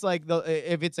it's like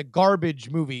if it's a garbage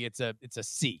movie, it's a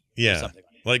C. Yeah, or something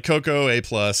like Coco A+,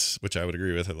 which I would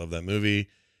agree with. I love that movie.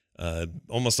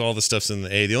 Almost all the stuff's in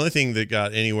the A. The only thing that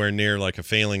got anywhere near like a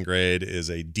failing grade is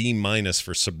a D-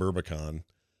 for Suburbicon.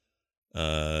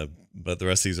 But the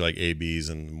rest of these are like A,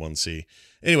 Bs, and 1C.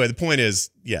 Anyway, the point is,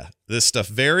 yeah, this stuff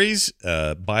varies.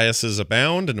 Biases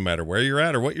abound, and no matter where you're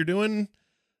at or what you're doing.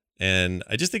 And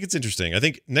I just think it's interesting. I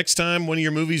think next time one of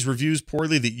your movies reviews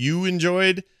poorly that you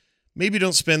enjoyed, maybe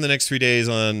don't spend the next 3 days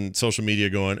on social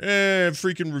media going,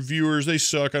 freaking reviewers, they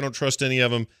suck. I don't trust any of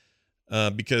them.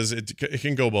 Because it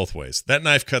can go both ways. That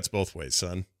knife cuts both ways,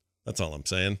 son. That's all I'm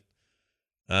saying.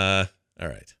 All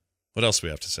right. What else do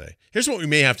we have to say? Here's what we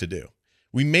may have to do.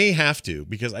 We may have to,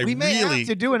 because we may have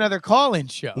to do another call-in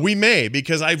show. We may,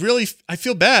 because I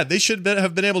feel bad. They should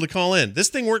have been able to call in. This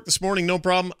thing worked this morning, no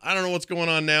problem. I don't know what's going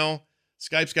on now.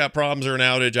 Skype's got problems or an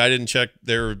outage. I didn't check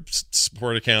their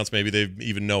support accounts. Maybe they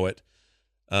even know it.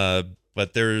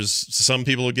 But there's some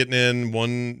people getting in.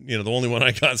 One, the only one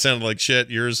I got sounded like shit.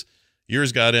 Yours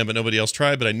got in, but nobody else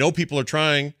tried. But I know people are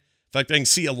trying. In fact, I can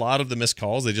see a lot of the missed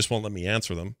calls. They just won't let me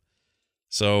answer them.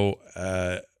 So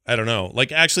I don't know.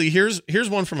 Like, actually, here's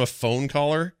one from a phone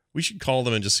caller. We should call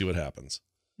them and just see what happens.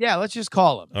 Yeah, let's just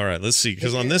call them. All right, let's see.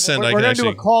 Because on this end, I can we're actually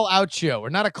going to do a call-out show. We're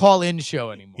not a call-in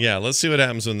show anymore. Yeah, let's see what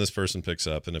happens when this person picks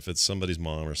up. And if it's somebody's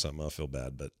mom or something, I'll feel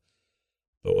bad. But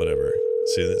whatever.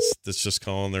 See, that's just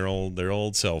calling their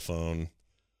old cell phone.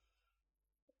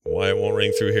 Why it won't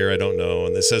ring through here, I don't know.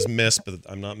 And this says miss, but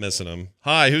I'm not missing them.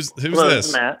 Hi, who's Hello,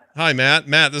 this? Matt. Hi, Matt.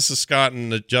 Matt, this is Scott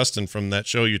and Justin from that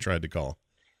show you tried to call.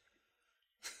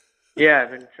 Yeah,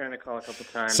 I've been trying to call a couple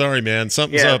times. Sorry, man.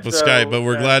 Something's up with Skype, but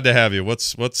we're glad to have you.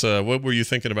 What were you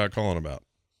thinking about calling about?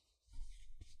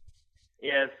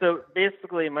 Yeah, so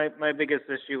basically my biggest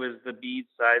issue was the Bede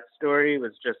side story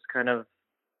was just kind of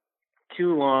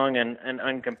too long and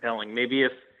uncompelling. Maybe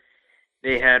if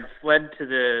they had fled to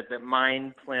the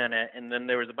mine planet and then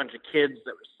there was a bunch of kids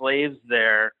that were slaves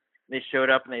there, they showed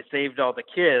up and they saved all the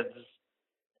kids,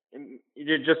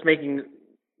 you're just making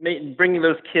bringing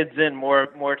those kids in more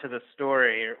to the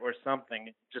story or something.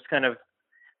 Just kind of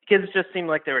kids just seemed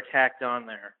like they were tacked on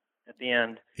there at the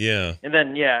end. Yeah. And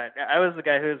then I was the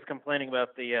guy who was complaining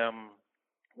about the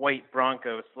white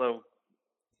Bronco slow.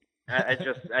 I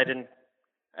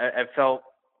felt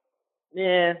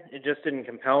it just didn't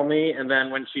compel me. And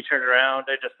then when she turned around,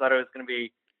 I just thought it was going to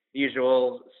be the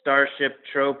usual starship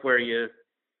trope where you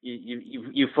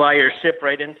fly your ship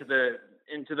right into the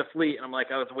fleet. And I'm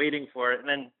like, I was waiting for it. And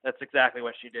then that's exactly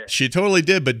what she did. She totally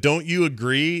did. But don't you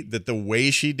agree that the way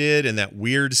she did and that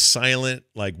weird, silent,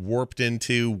 like warped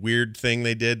into weird thing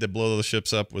they did to blow the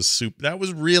ships up was that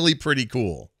was really pretty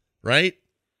cool, right?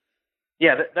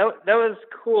 Yeah, that was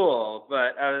cool.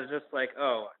 But I was just like,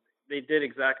 oh, they did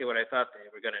exactly what I thought they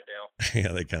were going to do.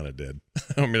 Yeah, they kind of did.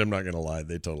 I mean, I'm not going to lie.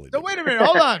 They totally did. So wait a minute.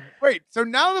 Hold on. Wait. So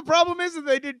now the problem is that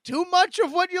they did too much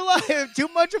of what you too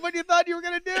much of what you thought you were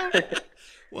going to do?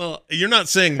 Well, you're not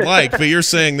saying but you're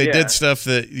saying they did stuff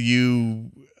that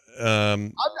you...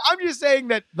 I'm just saying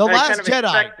that The Last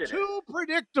Jedi, too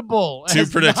predictable. Too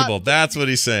predictable. That's what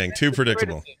he's saying. Too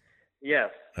predictable.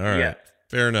 Yes. All right. Yes.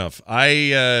 Fair enough.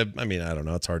 I mean, I don't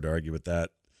know. It's hard to argue with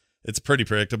that. It's pretty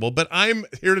predictable, but I'm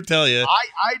here to tell you.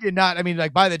 I did not. I mean,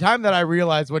 like, by the time that I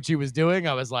realized what she was doing,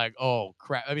 I was like, oh,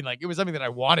 crap. I mean, like, it was something that I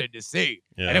wanted to see,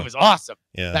 and it was awesome.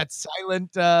 Yeah. That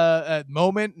silent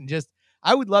moment, and just,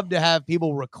 I would love to have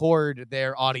people record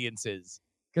their audiences,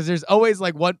 because there's always,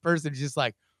 like, one person just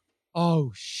like,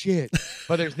 oh, shit,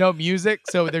 but there's no music,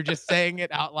 so they're just saying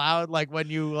it out loud, like, when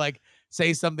you, like,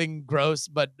 say something gross,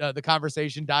 but the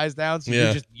conversation dies down, so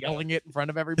you're just yelling it in front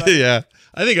of everybody. Yeah.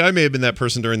 I think I may have been that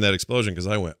person during that explosion because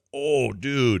I went, oh,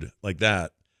 dude, like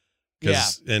that. Yeah.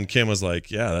 And Kim was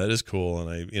like, yeah, that is cool.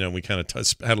 And we kind of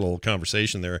had a little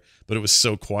conversation there, but it was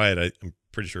so quiet. I'm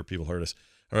pretty sure people heard us.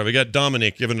 All right, we got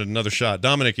Dominic giving it another shot.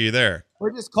 Dominic, are you there?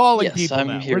 We're just calling people. Yes, I'm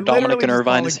now. here. We're Dominic and literally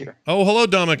Irvine just is here. Oh, hello,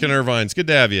 Dominic and Irvine. It's good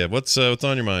to have you. What's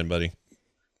on your mind, buddy?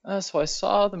 So I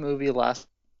saw the movie last.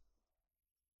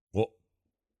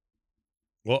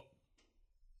 Well,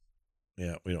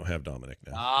 yeah, we don't have Dominic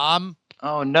now.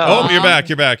 Oh no. Oh, you're back.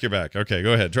 Okay,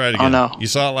 go ahead. Try it again. Oh no. You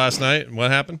saw it last night.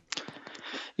 What happened?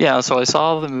 Yeah, so I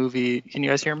saw the movie. Can you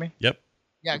guys hear me? Yep.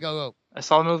 Yeah, go. I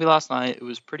saw the movie last night. It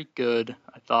was pretty good,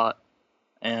 I thought.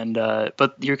 And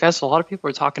but you guys, a lot of people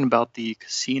are talking about the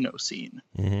casino scene.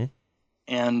 Mm-hmm.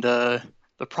 And the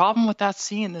problem with that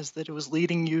scene is that it was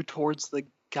leading you towards the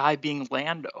guy being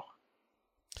Lando.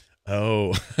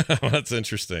 Oh, that's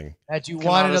interesting. That you Come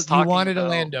on, I was wanted talking a about-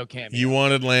 Lando cameo. You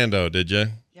wanted Lando, did you?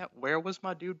 Yeah, where was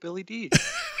my dude Billy D?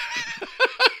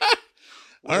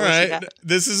 All Where was he right. at?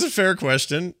 This is a fair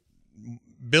question.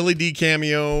 Billy D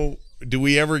cameo. Do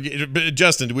we ever get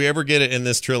Justin? Do we ever get it in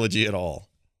this trilogy at all?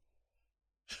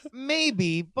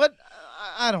 Maybe, but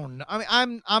I don't know. I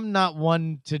mean, I'm not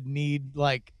one to need,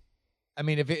 like, I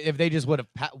mean, if they just would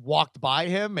have walked by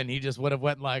him and he just would have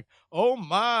went like, oh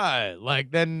my,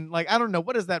 like, then, like, I don't know,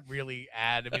 what does that really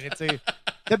add? I mean, it's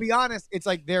to be honest, it's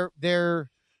like their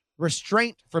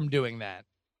restraint from doing that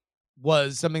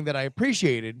was something that I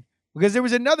appreciated, because there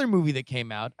was another movie that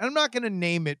came out, and I'm not going to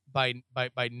name it by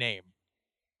name,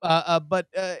 but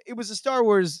it was a Star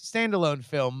Wars standalone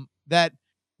film that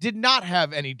did not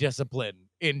have any discipline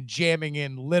in jamming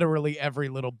in literally every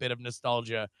little bit of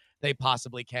nostalgia they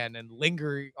possibly can and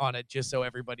linger on it just so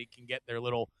everybody can get their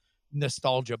little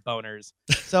nostalgia boners.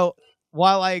 So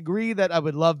while I agree that I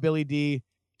would love Billy D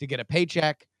to get a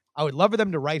paycheck, I would love for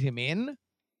them to write him in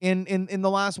the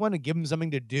last one and give him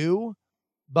something to do.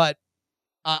 But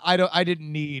I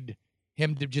didn't need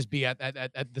him to just be at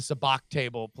the sabacc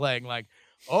table playing like,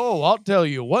 oh, I'll tell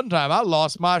you, one time I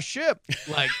lost my ship.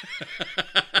 Like,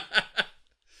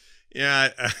 yeah,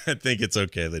 I think it's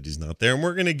okay that he's not there. And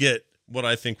we're going to get what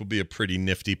I think will be a pretty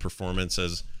nifty performance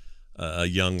as a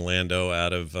young Lando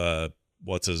out of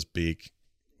what's his beak.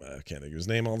 I can't think of his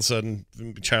name all of a sudden.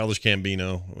 Childish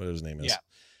Gambino, whatever his name is. Yeah.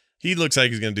 He looks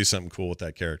like he's going to do something cool with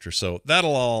that character. So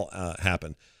that'll all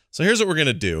happen. So here's what we're going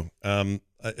to do.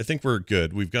 I think we're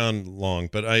good. We've gone long,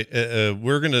 but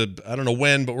we're going to, I don't know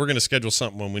when, but we're going to schedule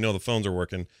something when we know the phones are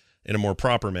working in a more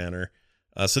proper manner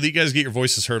so that you guys get your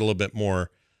voices heard a little bit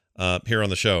more here on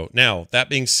the show. Now, that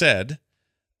being said,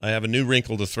 I have a new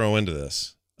wrinkle to throw into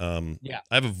this. I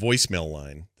have a voicemail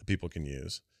line that people can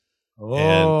use.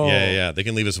 oh, And yeah, they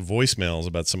can leave us voicemails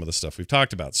about some of the stuff we've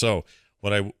talked about. So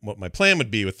what my plan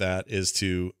would be with that is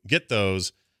to get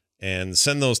those and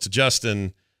send those to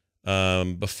Justin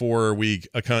before we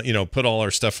put all our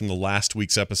stuff from the last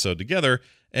week's episode together,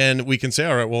 and we can say,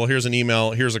 all right, well, here's an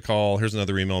email, here's a call, here's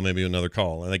another email, maybe another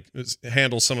call, and like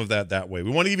handle some of that way. We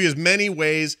want to give you as many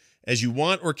ways as you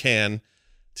want or can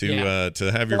to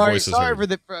have your sorry, voices sorry heard.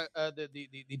 for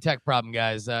the tech problem,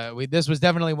 guys. This was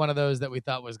definitely one of those that we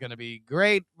thought was going to be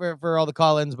great for all the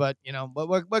call-ins, but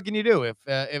what can you do if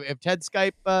Ted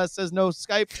Skype says no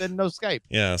Skype, then no Skype.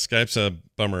 Yeah, Skype's a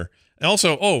bummer. And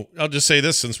also, I'll just say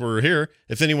this since we're here: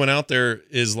 if anyone out there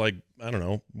is like, I don't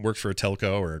know, works for a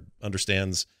telco or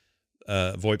understands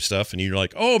VoIP stuff, and you're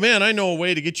like, oh man, I know a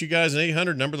way to get you guys an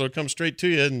 800 number that'll come straight to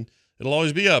you, and it'll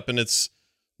always be up, and it's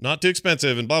not too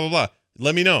expensive, and blah blah blah.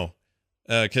 Let me know,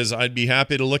 because I'd be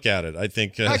happy to look at it. I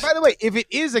think. By the way, if it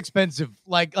is expensive,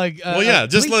 well, yeah,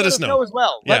 just let us know as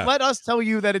well. Yeah. Let us tell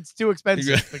you that it's too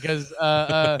expensive because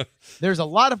there's a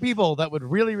lot of people that would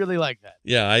really, really like that.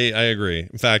 Yeah, I agree.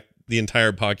 In fact, the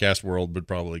entire podcast world would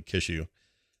probably kiss you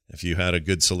if you had a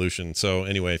good solution. So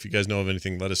anyway, if you guys know of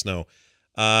anything, let us know.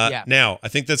 Now, I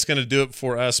think that's going to do it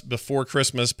for us before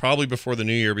Christmas, probably before the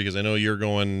New Year, because I know you're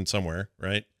going somewhere,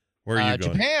 right? Where are you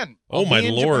going? Japan. Oh my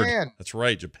Lord. Japan. That's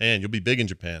right, Japan. You'll be big in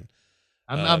Japan.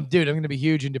 I'm going to be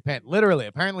huge in Japan. Literally,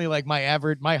 apparently, like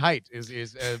my height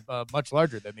is much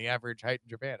larger than the average height in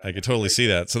Japan. I could totally see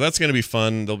that. So that's going to be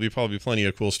fun. There'll be probably plenty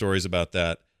of cool stories about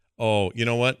that. Oh, you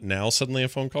know what? Now suddenly a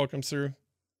phone call comes through.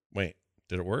 Wait,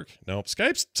 did it work? Nope.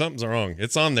 Skype's something's wrong.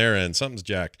 It's on their end. Something's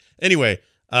jacked. Anyway,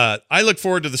 I look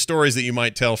forward to the stories that you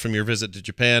might tell from your visit to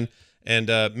Japan.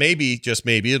 And maybe, just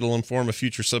maybe, it'll inform a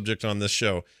future subject on this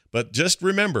show. But just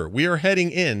remember, we are heading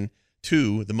in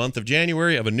to the month of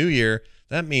January of a new year.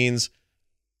 That means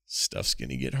stuff's going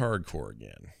to get hardcore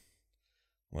again.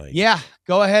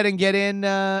 Go ahead and get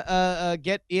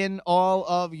in all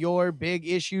of your big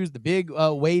issues, the big,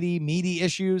 weighty, meaty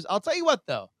issues. I'll tell you what,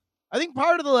 though. I think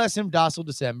part of the lesson, Docile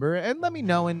December, and let me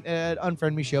know at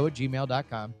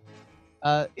unfriendmeshow@gmail.com,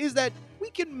 is that we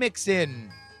can mix in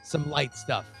some light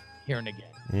stuff here and again.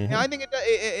 Mm-hmm. I think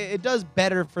it does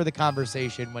better for the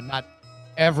conversation when not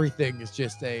everything is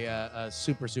just a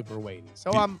super, super weighty.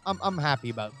 So I'm happy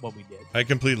about what we did. I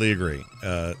completely agree.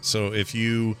 So if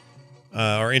you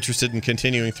are interested in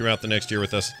continuing throughout the next year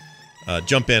with us,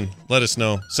 jump in, let us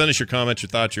know, send us your comments, your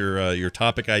thoughts, your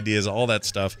topic ideas, all that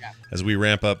stuff as we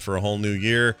ramp up for a whole new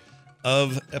year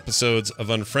of episodes of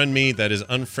Unfriend Me. That is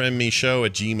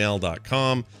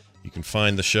unfriendmeshow@gmail.com. You can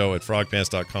find the show at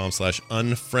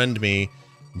frogpants.com/unfriendme.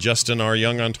 Justin R.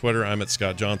 Young on Twitter. I'm at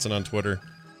Scott Johnson on Twitter.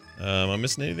 Am I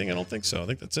missing anything? I don't think so. I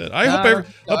think that's it. I hope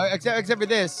except for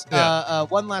this.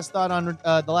 One last thought on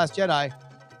The Last Jedi.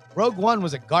 Rogue One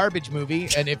was a garbage movie,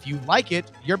 and if you like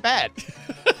it, you're bad.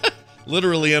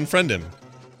 Literally unfriend him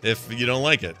if you don't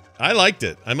like it. I liked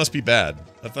it. I must be bad.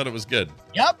 I thought it was good.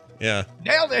 Yep. Yeah.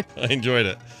 Nailed it. I enjoyed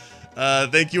it.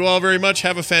 Thank you all very much.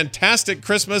 Have a fantastic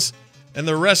Christmas and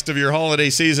the rest of your holiday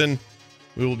season.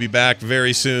 We will be back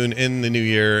very soon in the new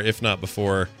year, if not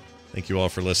before. Thank you all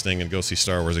for listening, and go see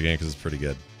Star Wars again because it's pretty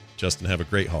good. Justin, have a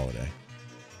great holiday.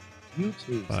 You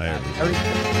too. Bye, everybody.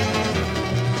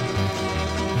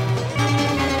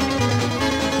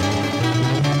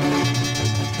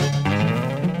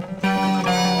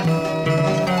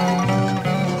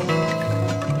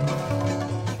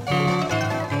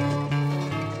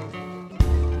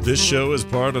 This show is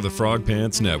part of the Frog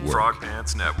Pants Network. Frog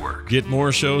Pants Network. Get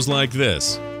more shows like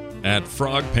this at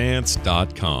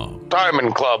frogpants.com.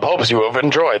 Diamond Club hopes you have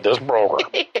enjoyed this program.